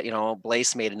undead, we had,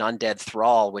 Blaise made an undead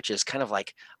thrall, which is kind of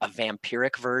like a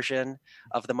vampiric version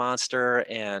of the monster.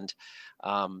 And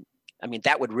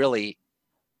that would really,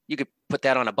 you could put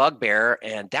that on a bugbear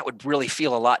and that would really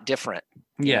feel a lot different.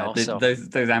 Yeah,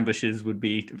 those ambushes would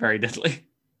be very deadly.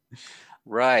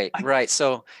 Right, I, right.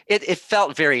 So it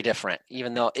felt very different,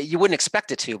 even though you wouldn't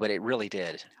expect it to, but it really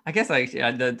did. I guess like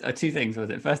the two things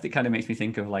was it. First, it kind of makes me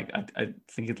think of like I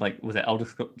think it's like was it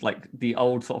like the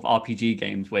old sort of RPG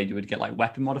games where you would get like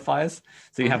weapon modifiers.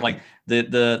 So you have like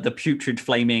Mhm. the putrid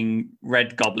flaming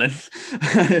red goblin,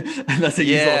 and that's how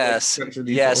you sort of like Yes, structure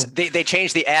these yes. sort of They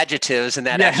changed the adjectives, and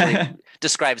that actually yeah.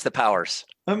 describes the powers.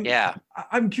 Yeah.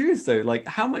 I'm curious though, like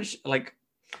how much like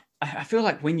I feel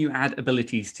like when you add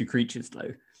abilities to creatures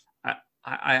though,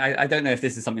 I don't know if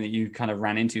this is something that you kind of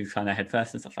ran into kind of head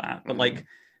first and stuff like that, but Mhm. like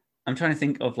I'm trying to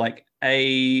think of like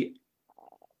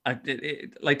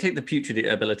like take the putrid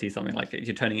ability, something like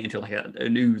you're turning it into like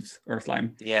an ooze or a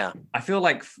slime. Yeah. I feel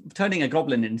like turning a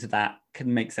goblin into that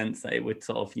can make sense that it would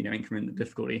sort of increment the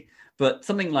difficulty, but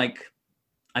something like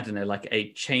I don't know, like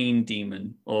a chain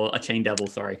demon or a chain devil,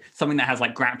 sorry, something that has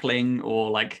like grappling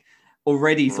or like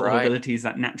already sort of Right. abilities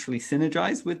that naturally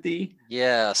synergize with the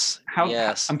Yes. how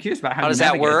Yes. I'm curious about how How you does that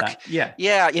navigate work? that. Yeah,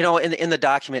 Yeah, in the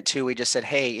document too, we just said,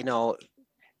 hey,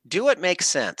 do what makes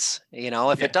sense. If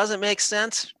it yeah, doesn't make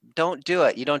sense, don't do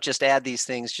it. You don't just add these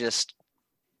things just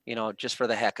for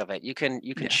the heck of it. You can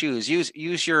yeah, choose,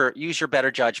 use your better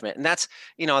judgment. And that's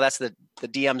the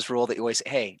DM's rule that you always say,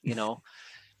 hey,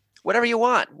 whatever you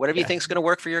want, whatever you yeah, think is going to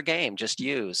work for your game, just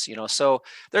use. So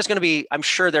there's going to be, I'm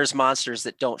sure there's monsters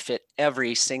that don't fit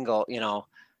every single,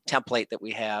 template that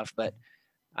we have, but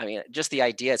I mean, just the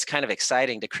idea, it's kind of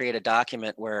exciting to create a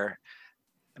document where,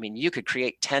 I mean, you could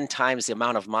create 10 times the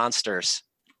amount of monsters,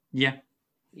 yeah.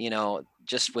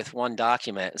 just with one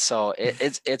document. So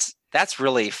it's that's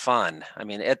really fun. I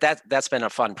mean, that's been a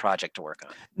fun project to work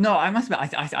on. No, I must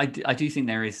admit, I do think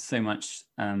there is so much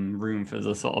room for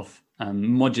the sort of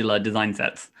modular design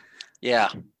sets. Yeah,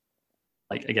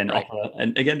 Like again, right, offer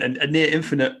and again a near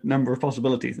infinite number of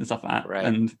possibilities and stuff like that. right,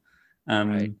 And right.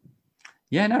 um,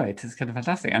 yeah, no, it is kind of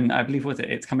fantastic. And I believe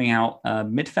it's coming out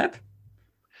mid-Feb.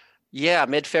 Yeah,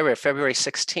 mid-February, February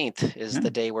 16th is Yeah,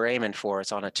 the day we're aiming for.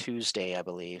 It's on a Tuesday, I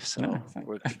believe. no,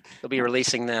 So they'll be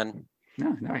releasing then.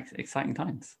 no, exciting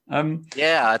times.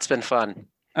 Yeah, it's been fun.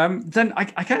 Then I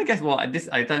kind of guess this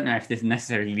I don't know if this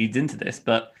necessarily leads into this,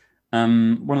 but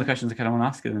one of the questions I kind of want to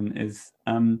ask them is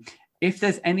if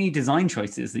there's any design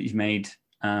choices that you've made,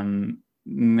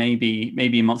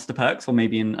 maybe in Monster Perks or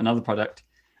maybe in another product,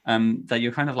 that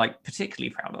you're kind of like particularly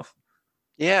proud of.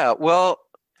 Yeah, well,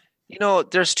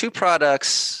 there's two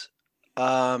products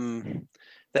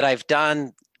that I've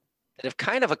done that have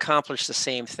kind of accomplished the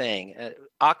same thing.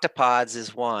 Octopods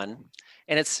is one,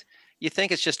 and you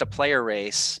think it's just a player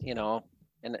race,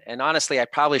 and honestly, I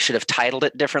probably should have titled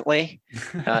it differently,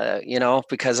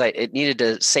 because it needed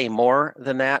to say more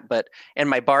than that. And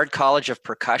my Bard College of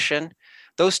Percussion,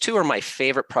 those two are my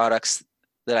favorite products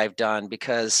that I've done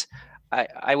because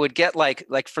I would get like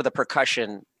for the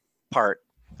percussion part,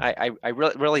 I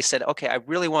really said, okay, I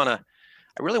really want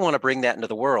to bring that into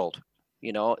the world,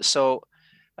 So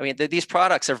I mean, these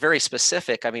products are very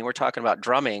specific. I mean, we're talking about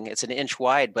drumming. It's an inch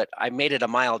wide, but I made it a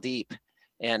mile deep.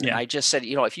 And Yeah, I just said,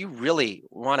 if you really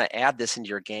want to add this into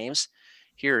your games,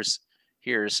 here's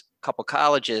here's a couple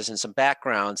colleges and some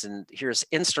backgrounds, and here's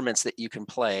instruments that you can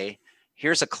play.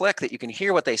 Here's a click that you can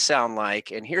hear what they sound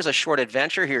like, and here's a short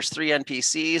adventure. Here's 3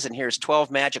 NPCs, and here's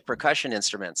 12 magic percussion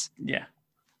instruments. yeah,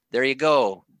 There you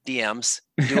go, DMs.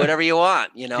 Do whatever you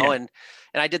want, yeah,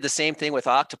 and I did the same thing with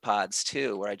Octopods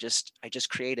too, where I just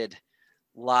created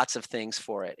lots of things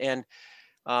for it. And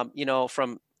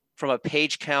from a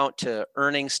page count to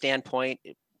earning standpoint,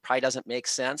 it probably doesn't make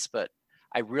sense, but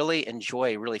I really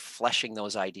enjoy really fleshing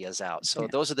those ideas out. So yeah.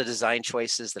 those are the design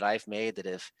choices that I've made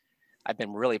that I've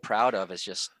been really proud of, is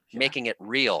just Yeah. making it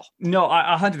real. No,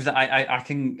 I 100%. I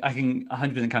can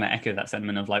 100% kind of echo that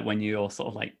sentiment of like when you're sort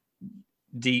of like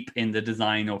deep in the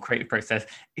design or creative process,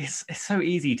 it's so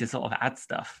easy to sort of add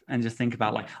stuff and just think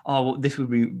about like, oh, well, this would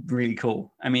be really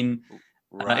cool. I mean, it's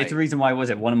the Right. reason why was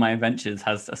it one of my adventures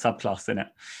has a subclass in it,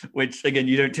 which again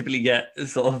you don't typically get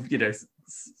sort of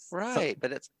Right.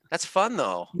 But that's fun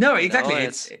though, no, exactly. and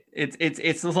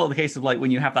It's sort of the case of like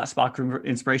when you have that spark of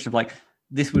inspiration of like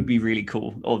this would be really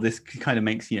cool, or this kind of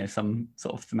makes some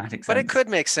sort of thematic but it sense. could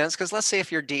make sense because let's say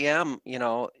if your DM,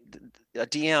 a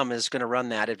DM is going to run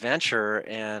that adventure,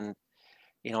 and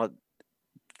you know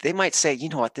they might say, you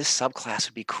know what, this subclass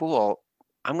would be cool.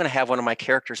 I'm going to have one of my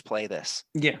characters play this.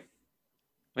 Yeah.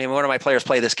 I mean, one of my players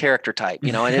play this character type,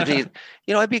 and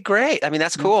it'd be great. I mean,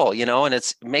 that's cool, and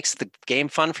it makes the game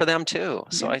fun for them too.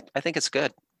 So Yeah. I think it's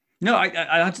good. No,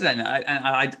 I understand.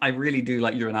 I really do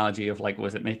like your analogy of like,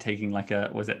 was it taking like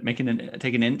was it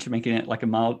take an inch, making it like a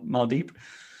mile deep?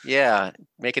 Yeah,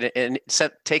 making it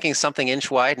taking something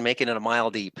inch wide and making it a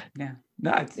mile deep. Yeah.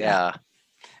 No, Yeah.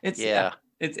 It's Yeah.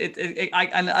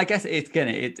 and I guess it's again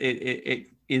it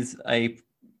is a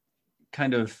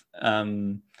kind of I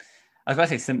was about to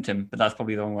say symptom, but that's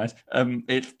probably the wrong word.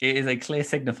 It is a clear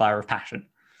signifier of passion.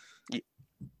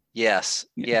 Yes,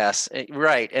 Yeah. yes,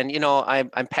 right. And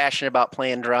I'm passionate about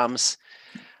playing drums.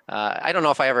 I don't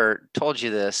know if I ever told you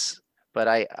this,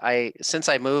 but since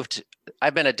I moved,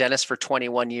 I've been a dentist for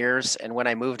 21 years, and when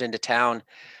I moved into town,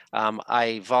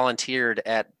 I volunteered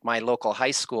at my local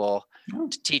high school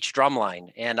to teach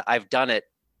drumline, and I've done it.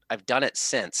 I've done it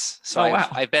since. So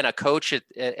I've been a coach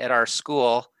at our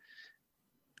school,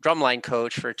 drumline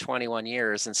coach for 21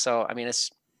 years, and so I mean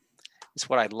it's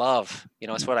what I love.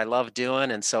 It's what I love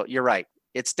doing, and so you're right.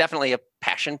 It's definitely a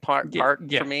passion part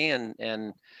for me,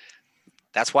 and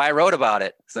that's why I wrote about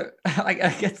it. So I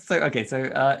guess so. Okay,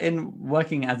 so in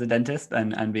working as a dentist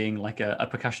and being like a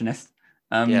percussionist,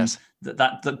 yes,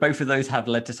 that both of those have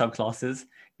led to subclasses.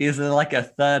 Is there like a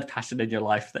third passion in your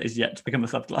life that is yet to become a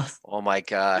subclass? Oh my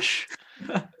gosh.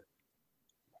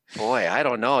 Boy, I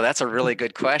don't know. That's a really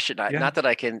good question. Not that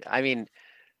I can. I mean,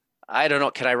 I don't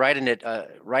know. Can I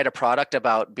write a product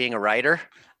about being a writer?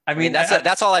 I mean,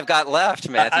 that's all I've got left,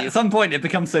 Matthew. At some point, it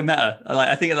becomes so meta. Like,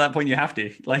 I think at that point you have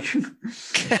to. Like,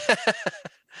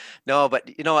 no, but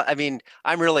I mean,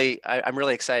 I'm really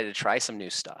excited to try some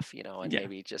new stuff. And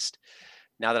maybe just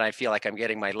now that I feel like I'm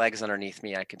getting my legs underneath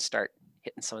me, I can start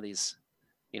hitting some of these,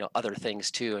 other things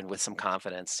too, and with some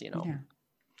confidence.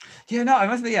 Yeah, no, I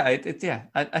must be. Yeah,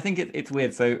 I think it's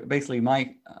weird. So basically,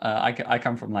 I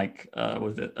come from like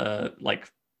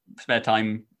like spare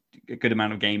time, a good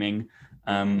amount of gaming.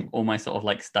 All my sort of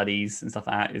like studies and stuff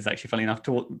like that is actually, funny enough,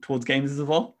 towards games as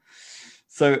well.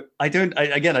 So I don't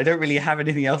really have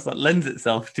anything else that lends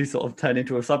itself to sort of turn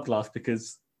into a subclass,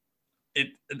 because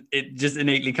it just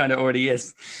innately kind of already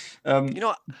is. I'm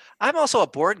also a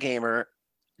board gamer.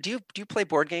 Do you play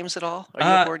board games at all? Are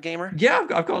you a board gamer? Yeah,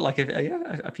 I've got like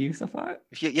a few stuff like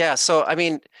that. Yeah, so I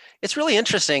mean, it's really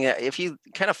interesting. If you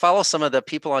kind of follow some of the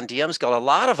people on DM's Guild, a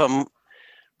lot of them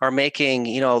are making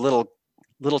little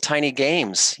tiny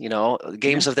games,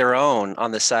 games of their own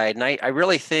on the side. And I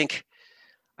really think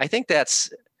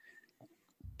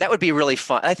that would be really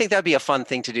fun. I think that'd be a fun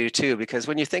thing to do too, because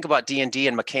when you think about D&D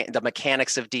and the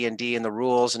mechanics of D&D and the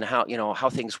rules and how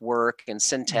things work and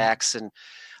syntax, and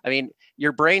I mean,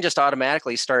 your brain just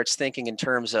automatically starts thinking in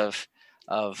terms of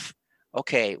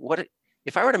okay, what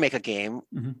if I were to make a game?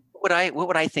 Mm-hmm. What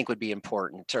would I think would be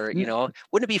important? Or, wouldn't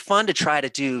it be fun to try to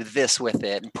do this with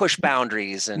it and push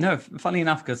boundaries? And no, funny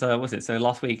enough, because so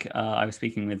last week I was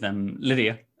speaking with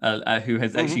Lydia, who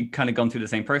has actually kind of gone through the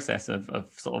same process of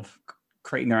sort of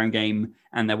creating their own game,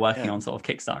 and they're working on sort of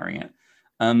kickstarting it.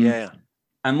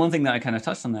 And one thing that I kind of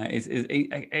touched on there is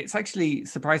it's actually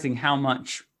surprising how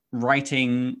much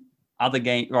writing other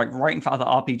game, like writing for other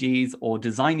RPGs or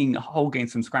designing whole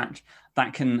games from scratch,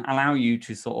 that can allow you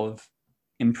to sort of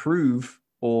improve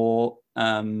or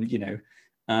enhance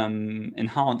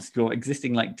your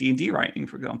existing like D&D writing,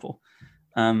 for example.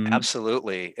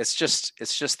 Absolutely. It's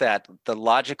just that the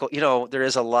logical, there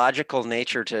is a logical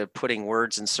nature to putting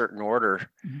words in certain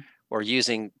order, or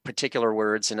using particular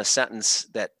words in a sentence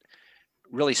that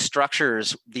really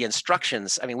structures the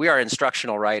instructions. I mean, we are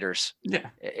instructional writers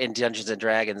in Dungeons and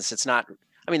Dragons. It's not,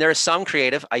 I mean, there is some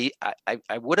creative. I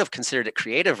would have considered it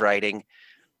creative writing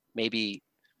maybe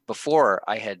before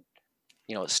I had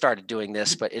started doing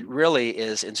this, but it really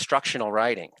is instructional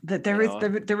writing. There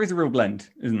is a real blend,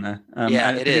 isn't there?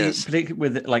 It is, particularly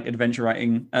with like adventure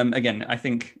writing. Again, I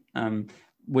think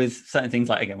with certain things,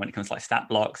 like again when it comes to like stat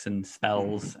blocks and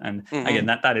spells, and again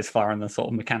that is far on the sort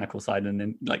of mechanical side, and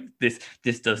then like this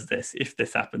does this if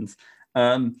this happens.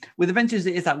 With adventures,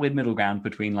 it is that weird middle ground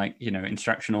between like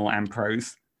instructional and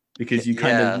prose, because you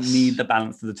kind of need the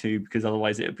balance of the two, because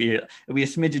otherwise it'd be a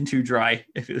smidgen too dry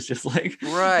if it was just like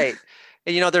right.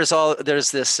 And there's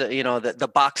this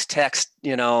the box text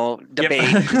debate.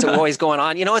 It's always going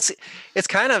on. It's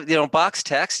kind of box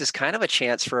text is kind of a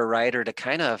chance for a writer to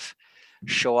kind of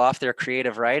show off their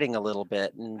creative writing a little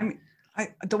bit. And I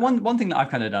mean, the one thing that I've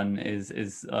kind of done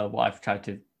is what I've tried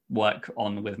to work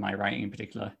on with my writing in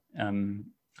particular,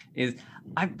 is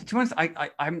to be honest,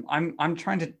 I'm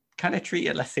trying to kind of treat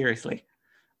it less seriously.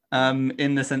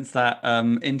 In the sense that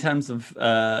in terms of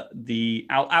the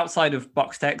outside of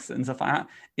box text and stuff like that,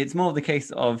 it's more of the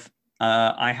case of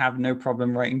I have no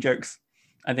problem writing jokes.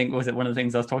 I think one of the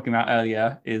things I was talking about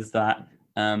earlier is that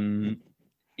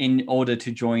in order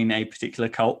to join a particular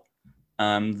cult,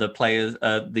 the players,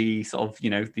 the sort of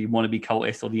the wannabe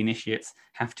cultists or the initiates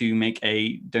have to make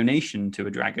a donation to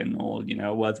a dragon, or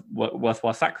a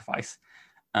worthwhile sacrifice.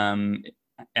 And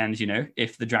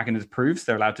if the dragon approves,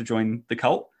 they're allowed to join the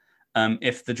cult.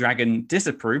 If the dragon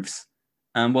disapproves,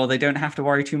 well, they don't have to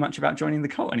worry too much about joining the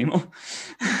cult anymore.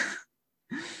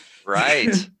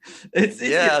 Right.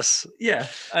 Yes. Yeah.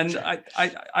 And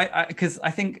because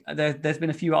I think there's been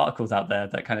a few articles out there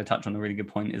that kind of touch on a really good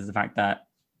point, is the fact that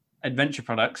adventure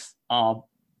products are,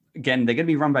 again, they're going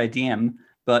to be run by a DM,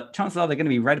 but chances are they're going to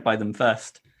be read by them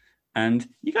first. And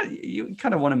you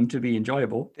kind of want them to be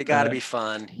enjoyable. They got to be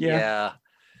fun. Yeah.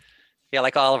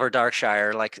 Like Oliver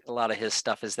Darkshire, like a lot of his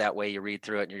stuff is that way. You read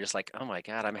through it and you're just like, oh my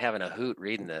God, I'm having a hoot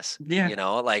reading this. Yeah. You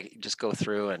know, like just go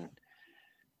through, and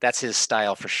that's his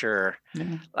style for sure. Yeah.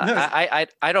 No,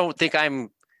 I don't think I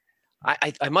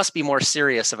must be more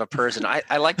serious of a person.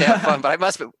 I like to have fun, but I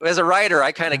must be, as a writer,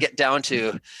 I kind of get down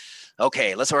to,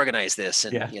 okay, let's organize this.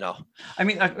 And, you know, I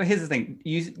mean, here's the thing.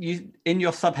 You in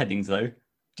your subheadings though,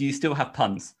 do you still have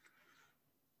puns?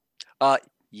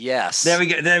 Yes. There we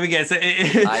go. So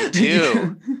I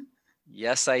do.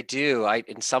 Yes, I do.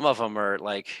 And some of them are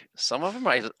like,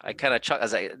 I kind of chuck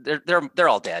as they're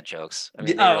all dad jokes. I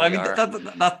mean,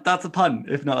 that's a pun,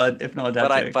 if not a dad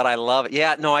joke. But I love it.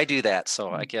 Yeah, no, I do that. So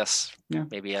I guess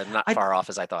maybe I'm not far off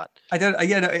as I thought. I don't.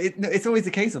 Yeah, no, it's always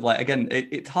the case of like, again,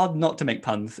 it's hard not to make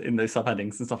puns in those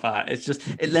subheadings and stuff like that. It's just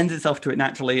it lends itself to it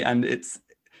naturally, and it's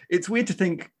weird to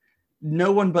think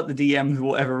no one but the DMs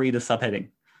will ever read a subheading.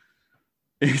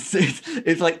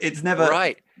 It's like it's never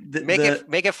right.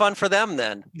 Make it fun for them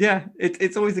then. Yeah,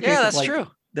 it's always the case. Yeah, that's of like, true.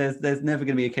 There's never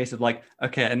going to be a case of like,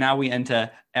 okay, and now we enter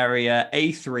area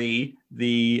A3,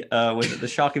 the the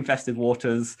shark infested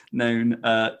waters known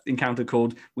encounter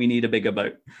called "We Need a Bigger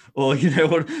Boat," or you know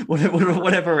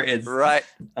whatever it is. Right.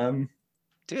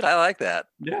 Dude, I like that.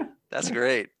 Yeah, that's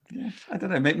great. Yeah, I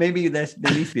don't know. Maybe there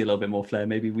needs to be a little bit more flair.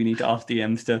 Maybe we need to ask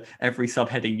DMs to every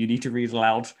subheading you need to read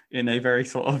aloud in a very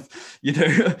sort of,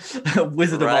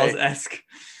 Wizard of Oz-esque.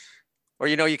 Or,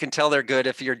 you can tell they're good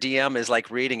if your DM is like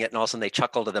reading it and all of a sudden they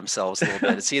chuckle to themselves a little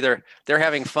bit. It's either they're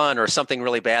having fun or something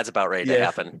really bad's about ready to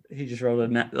happen. He just rolled a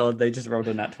nat, or they just rolled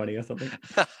a nat 20 or something.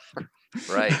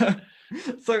 Right.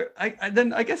 So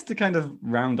I guess to kind of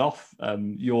round off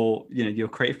your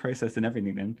creative process and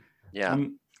everything then. Yeah.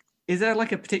 Is there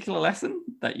like a particular lesson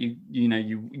that you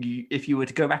if you were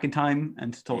to go back in time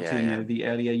and to talk to the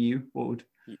earlier you, what would?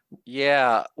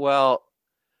 Yeah, well,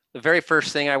 the very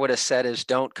first thing I would have said is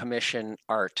don't commission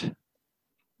art.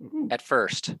 Ooh. At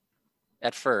first.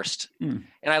 Mm.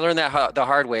 And I learned that the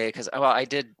hard way because I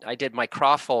did my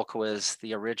Crawfolk was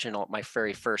the original, my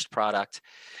very first product,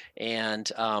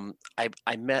 and I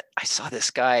saw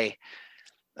this guy.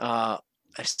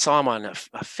 I saw him on a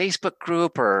Facebook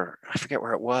group, or I forget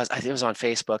where it was. I think it was on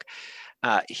Facebook.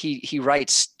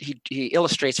 He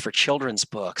illustrates for children's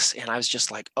books, and I was just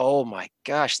like, oh my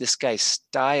gosh, this guy's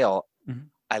style,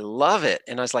 I love it.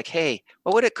 And I was like, hey,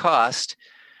 what would it cost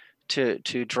to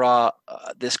draw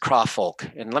this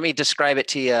Crawfolk? And let me describe it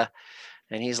to you.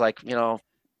 And he's like,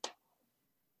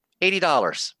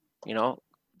 $80.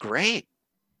 Great.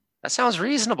 That sounds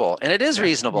reasonable, and it is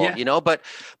reasonable, but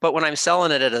when I'm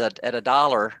selling it at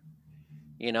 $1,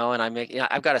 and I make,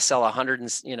 I've got to sell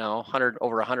 100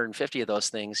 over 150 of those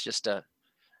things just to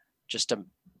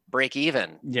break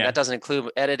even. Yeah. That doesn't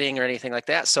include editing or anything like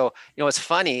that. So, it's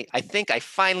funny. I think I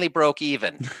finally broke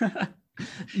even.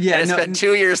 Yeah. And it's been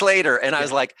 2 years later, and I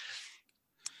was like,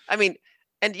 I mean,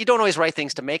 and you don't always write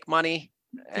things to make money.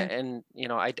 And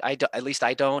at least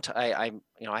I don't. I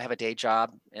have a day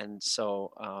job, and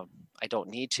so I don't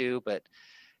need to. But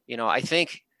I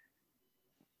think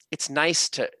it's nice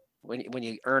to when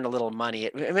you earn a little money,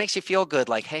 it makes you feel good.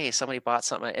 Like, hey, somebody bought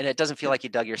something, and it doesn't feel like you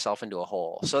dug yourself into a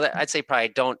hole. So I'd say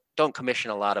probably don't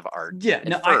commission a lot of art.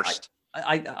 Yeah, first.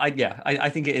 I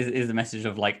think it is a message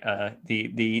of like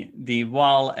the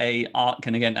while a art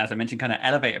can, again, as I mentioned, kind of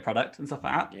elevate a product and stuff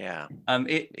like that. Yeah.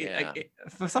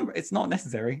 For some it's not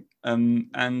necessary. And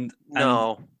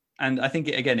I think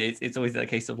it's always a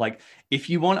case of like, if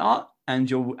you want art and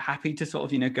you're happy to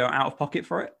sort of go out of pocket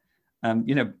for it,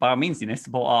 by all means,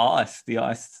 support our artists. The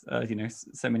artists,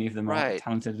 so many of them are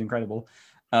talented and incredible.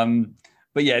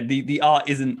 But yeah, the art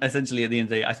isn't, essentially at the end of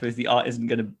the day, I suppose the art isn't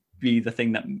going to be the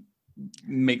thing that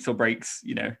makes or breaks,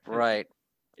 Right.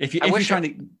 If you're trying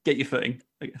to get your footing,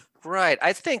 I guess. Right.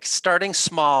 I think starting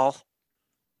small,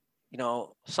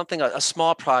 something, a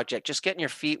small project, just getting your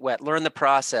feet wet, learn the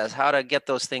process, how to get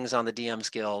those things on the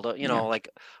DMs Guild, like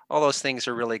all those things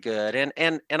are really good.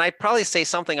 And I'd probably say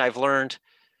something I've learned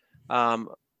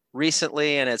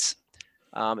recently, and it's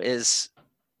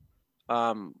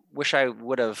wish I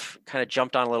would have kind of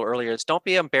jumped on a little earlier. It's don't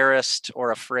be embarrassed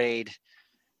or afraid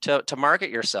to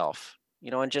market yourself,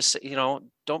 and just,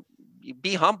 don't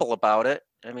be humble about it.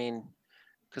 I mean,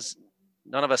 because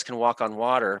none of us can walk on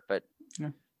water, but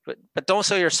but don't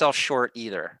sell yourself short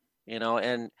either,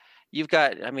 and you've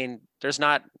got, I mean, there's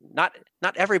not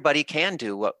everybody can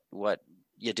do what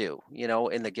you do,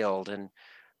 in the guild,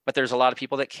 but there's a lot of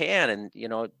people that can,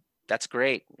 and that's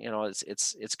great.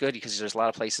 It's good because there's a lot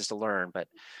of places to learn, but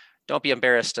don't be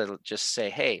embarrassed to just say,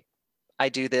 hey, I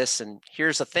do this and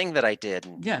here's a thing that I did.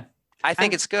 And yeah. I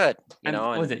think it's good, and know.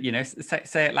 What was it?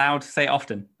 Say it loud, say it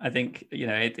often. I think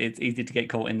it's easy to get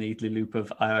caught in the loop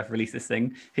of I've released this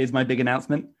thing. Here's my big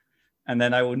announcement, and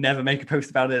then I will never make a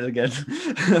post about it again.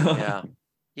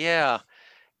 Yeah.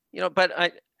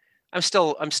 But I'm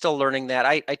still learning that.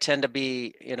 I tend to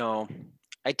be,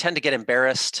 I tend to get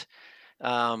embarrassed.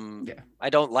 I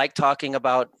don't like talking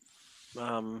about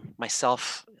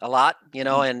myself a lot,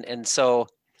 and so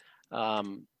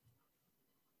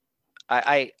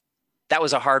I that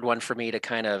was a hard one for me to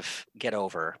kind of get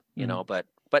over, but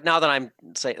now that I'm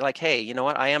saying like, hey, you know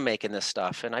what, I am making this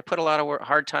stuff, and I put a lot of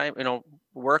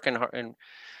work and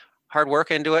hard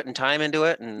work into it and time into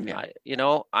it, and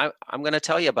I'm going to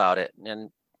tell you about it, and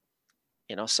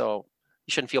so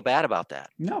you shouldn't feel bad about that.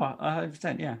 No,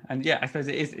 100%, yeah, and I suppose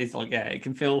it's like, it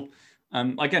can feel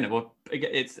again,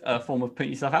 it's a form of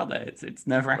putting yourself out there. It's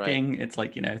nerve-wracking. Right. It's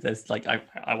like, there's like,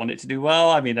 I want it to do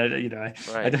well. I mean, I don't,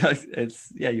 it's,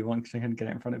 you want to kind of get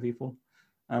it in front of people.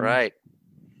 Right.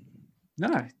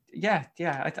 No, yeah.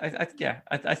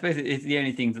 I suppose it's the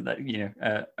only thing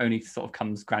that only sort of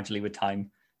comes gradually with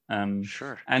time.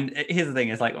 Sure. And here's the thing: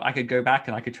 is like I could go back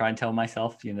and I could try and tell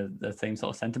myself, the same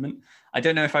sort of sentiment. I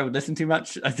don't know if I would listen too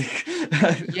much. I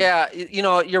think. Yeah,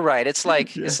 you're right. It's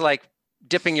like it's like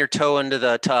dipping your toe into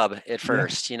the tub at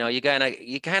first. You kind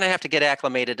of have to get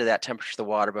acclimated to that temperature of the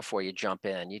water before you jump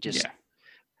in.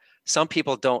 Some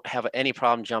people don't have any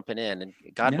problem jumping in, and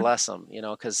God bless them.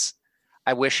 Because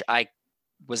I wish I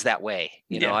was that way.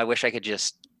 I wish I could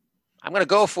just, I'm going to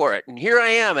go for it, and here I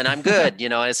am, and I'm good.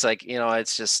 It's like,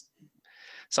 it's just,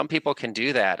 some people can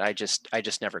do that. I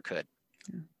just never could.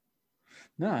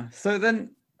 No. So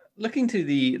then, looking to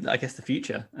the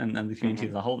future and the community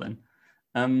as a whole, then,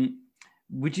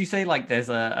 would you say like there's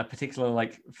a particular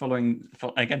like following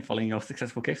your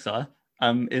successful Kickstarter?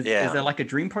 Is there like a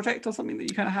dream project or something that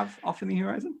you kind of have off in the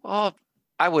horizon? Well,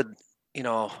 I would,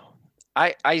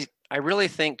 I really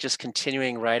think just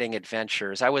continuing writing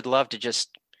adventures. I would love to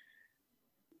just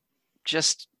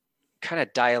kind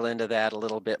of dial into that a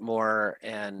little bit more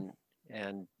and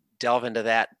delve into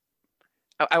that.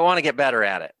 I want to get better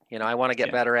at it. I want to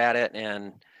get better at it.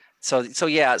 And so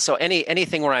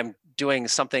anything where I'm doing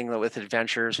something with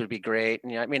adventures would be great.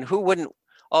 And I mean, who wouldn't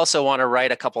also want to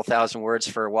write a couple thousand words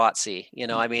for WotC?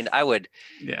 I mean, I would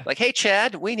like, hey,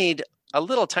 Chad, we need a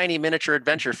little tiny miniature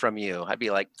adventure from you. I'd be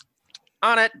like,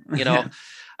 on it.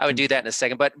 I would do that in a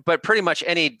second, but pretty much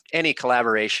any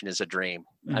collaboration is a dream.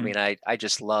 Mm-hmm. I mean, I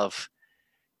just love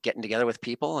getting together with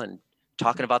people and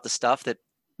talking about the stuff that,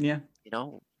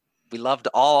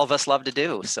 all of us love to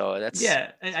do. So that's,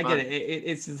 I get it.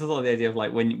 It's sort of the idea of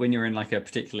like when you're in like a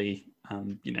particularly,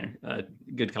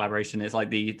 good collaboration, it's like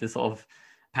the sort of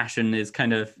passion is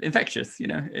kind of infectious,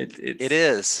 it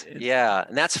is.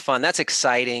 And that's fun. That's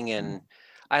exciting. And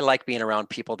I like being around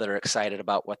people that are excited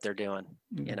about what they're doing,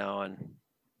 and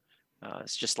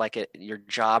it's just like your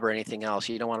job or anything else.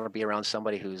 You don't want to be around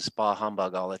somebody who's bah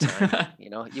humbug all the time. You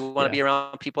want to be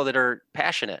around people that are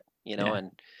passionate,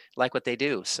 and like what they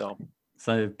do. So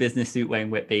business suit Wayne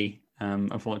Whitby,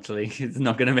 unfortunately, is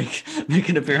not going to make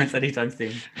an appearance anytime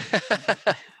soon.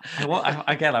 I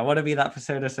want to be that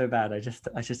persona so bad. I just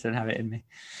don't have it in me.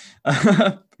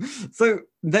 So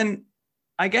then,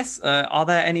 I guess, are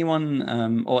there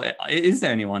anyone, or is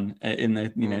there anyone in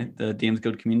the the DM's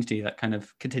Guild community that kind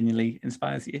of continually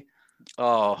inspires you?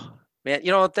 Oh man,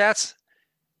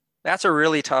 that's a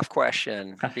really tough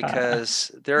question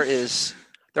because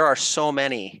there are so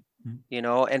many,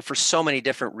 and for so many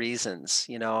different reasons,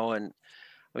 and I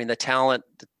mean the talent,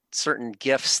 certain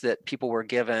gifts that people were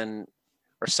given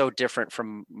are so different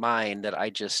from mine that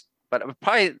but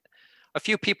probably a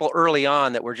few people early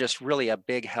on that were just really a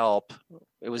big help.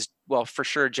 It was, well, for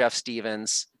sure, Jeff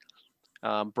Stevens,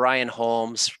 Brian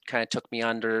Holmes kind of took me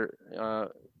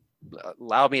under,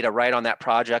 allowed me to write on that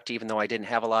project, even though I didn't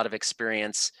have a lot of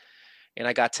experience. And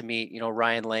I got to meet,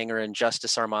 Ryan Langer and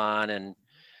Justice Armand, and,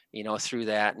 through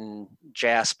that, and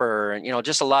Jasper, and,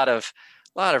 just a lot of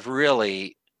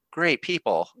really great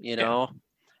people,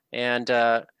 and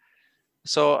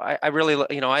so I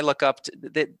really, I look up to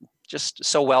that. Just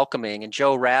so welcoming. And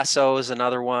Joe Rasso is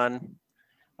another one.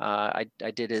 I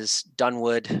did his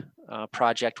Dunwood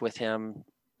project with him,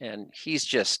 and he's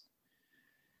just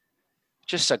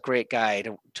a great guy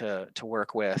to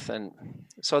work with. And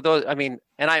so those, I mean,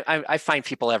 and I find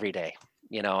people every day,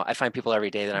 I find people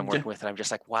every day that I'm working with, and I'm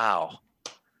just like, wow,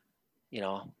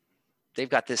 they've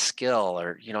got this skill,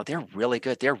 or, they're really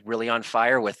good. They're really on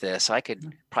fire with this. I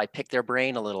could probably pick their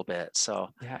brain a little bit.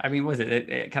 So yeah, I mean,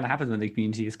 it kind of happens when the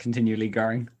community is continually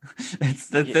growing.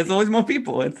 There's always more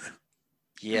people. And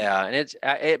it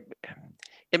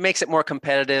makes it more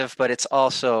competitive, but it's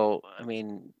also, I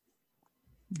mean,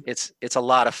 it's a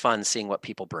lot of fun seeing what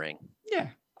people bring. Yeah.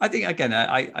 I think, again,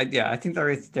 I think there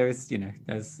is there's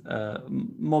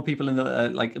more people in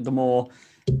the the more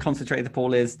concentrated the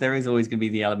pool is, there is always going to be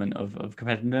the element of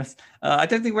competitiveness. I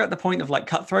don't think we're at the point of like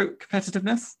cutthroat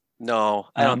competitiveness. No,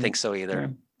 I don't think so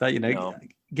either. But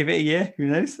give it a year, who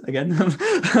knows? Again,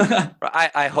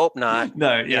 I hope not.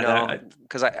 No, yeah,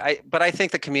 because but I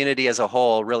think the community as a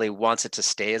whole really wants it to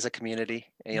stay as a community.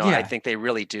 I think they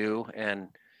really do, and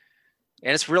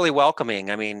it's really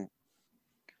welcoming. I mean,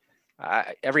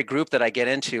 every group that I get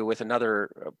into with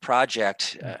another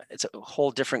project, it's a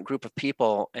whole different group of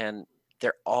people, and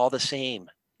they're all the same.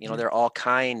 They're all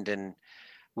kind and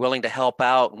willing to help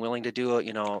out and willing to do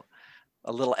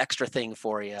a little extra thing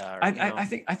for you. I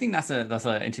think that's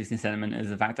an interesting sentiment, is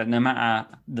the fact that no matter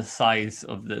the size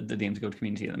of the DMs Guild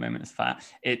community at the moment, for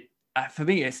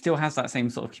me it still has that same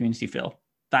sort of community feel.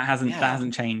 That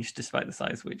hasn't changed despite the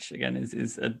size, which again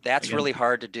is really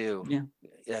hard to do. Yeah,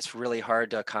 that's really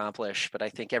hard to accomplish, but I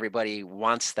think everybody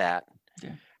wants that.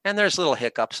 Yeah. And there's little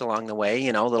hiccups along the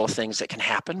way, little things that can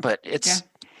happen, but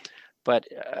but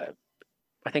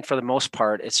I think for the most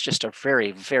part, it's just a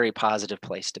very, very positive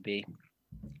place to be.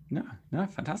 No,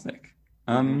 fantastic.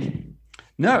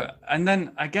 No, and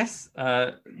then I guess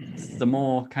the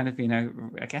more kind of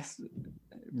I guess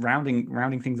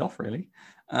rounding things off really.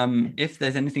 If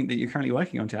there's anything that you're currently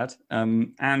working on, Chad,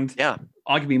 and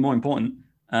arguably more important,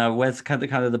 where's kind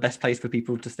of the best place for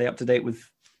people to stay up to date with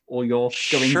all your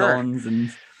goings-ons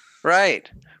and. Right.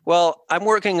 Well,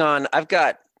 I've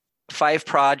got 5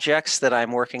 projects that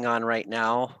I'm working on right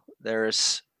now.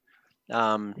 There's,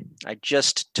 I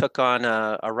just took on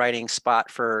a writing spot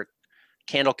for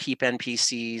Candlekeep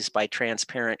NPCs by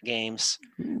Transparent Games.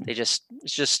 It's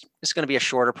going to be a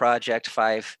shorter project,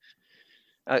 like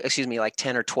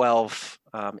 10 or 12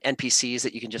 NPCs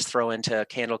that you can just throw into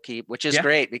Candlekeep, which is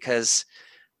great because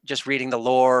just reading the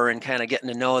lore and kind of getting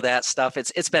to know that stuff,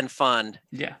 it's been fun.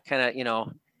 Yeah. Kind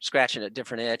of, scratching a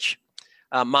different itch.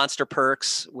 Monster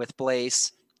Perks with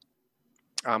Blaze.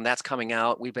 That's coming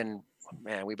out. We've been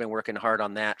working hard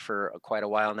on that for quite a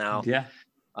while now. Yeah.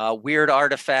 Weird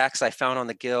Artifacts I found on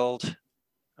the Guild.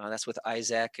 That's with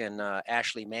Isaac and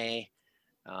Ashley May.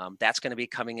 That's going to be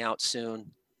coming out soon.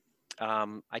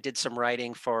 I did some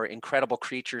writing for Incredible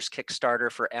Creatures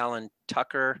Kickstarter for Alan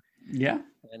Tucker. Yeah.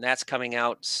 And that's coming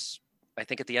out, I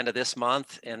think, at the end of this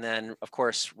month. And then, of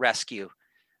course, Rescue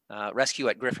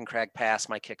at Griffin Crag Pass,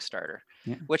 my Kickstarter,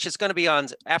 which is going to be on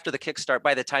after the Kickstart.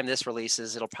 By the time this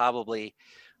releases, it'll probably,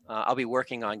 I'll be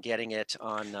working on getting it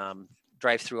on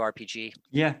Drive-Thru RPG.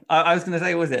 Yeah, I was going to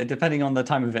say, was it depending on the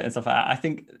time of it and stuff like that? I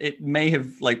think it may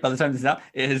have, by the time this is out,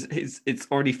 it's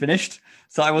already finished.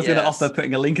 So I was going to offer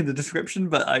putting a link in the description,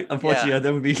 but unfortunately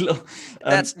there would be a little.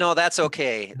 That's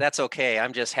okay. That's okay.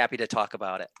 I'm just happy to talk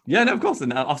about it. Yeah, no, of course,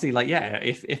 and obviously,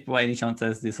 if by any chance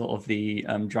there's the sort of the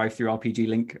Drive-Thru RPG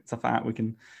link stuff like that, we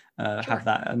can have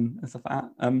that and stuff like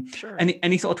that. Sure.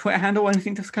 Any sort of Twitter handle or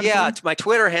anything to kind of? Yeah, my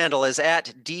Twitter handle is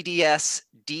at DDSDND.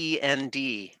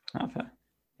 Okay.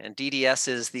 And DDS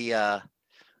is is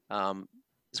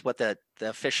what the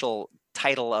official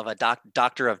title of a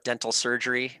doctor of dental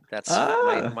surgery. That's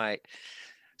my.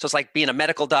 So it's like being a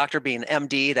medical doctor, being an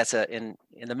MD. That's in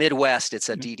the Midwest, it's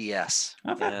a DDS,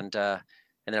 and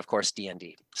then of course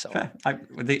DND. So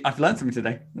I've learned something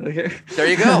today. There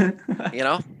you go.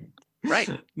 Right.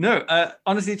 No,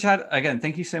 honestly, Chad, again,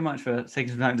 thank you so much for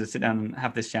taking some time to sit down and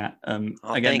have this chat. Again,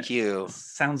 thank you.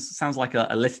 Sounds like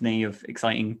a litany of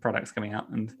exciting products coming out.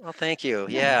 And well, thank you.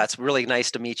 Yeah, it's really nice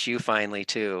to meet you finally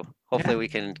too. Hopefully we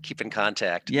can keep in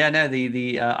contact. Yeah, no,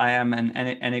 the I am an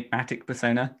enigmatic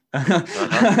persona.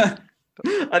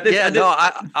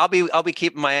 I'll be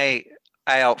keeping my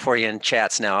eye out for you in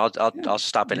chats now. I'll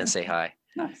stop in and say hi.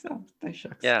 Nice. Thanks,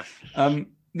 shucks. Yeah.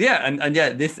 Yeah, and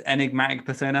this enigmatic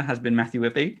persona has been Matthew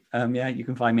Whitby. You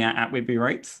can find me at Whitby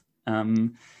Writes,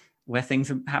 where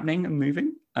things are happening and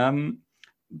moving.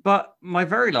 But my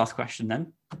very last question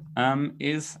then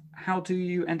is, how do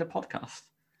you end a podcast?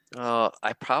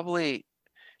 I probably,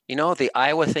 the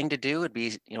Iowa thing to do would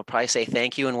be, probably say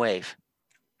thank you and wave.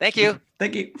 Thank you.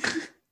 Thank you.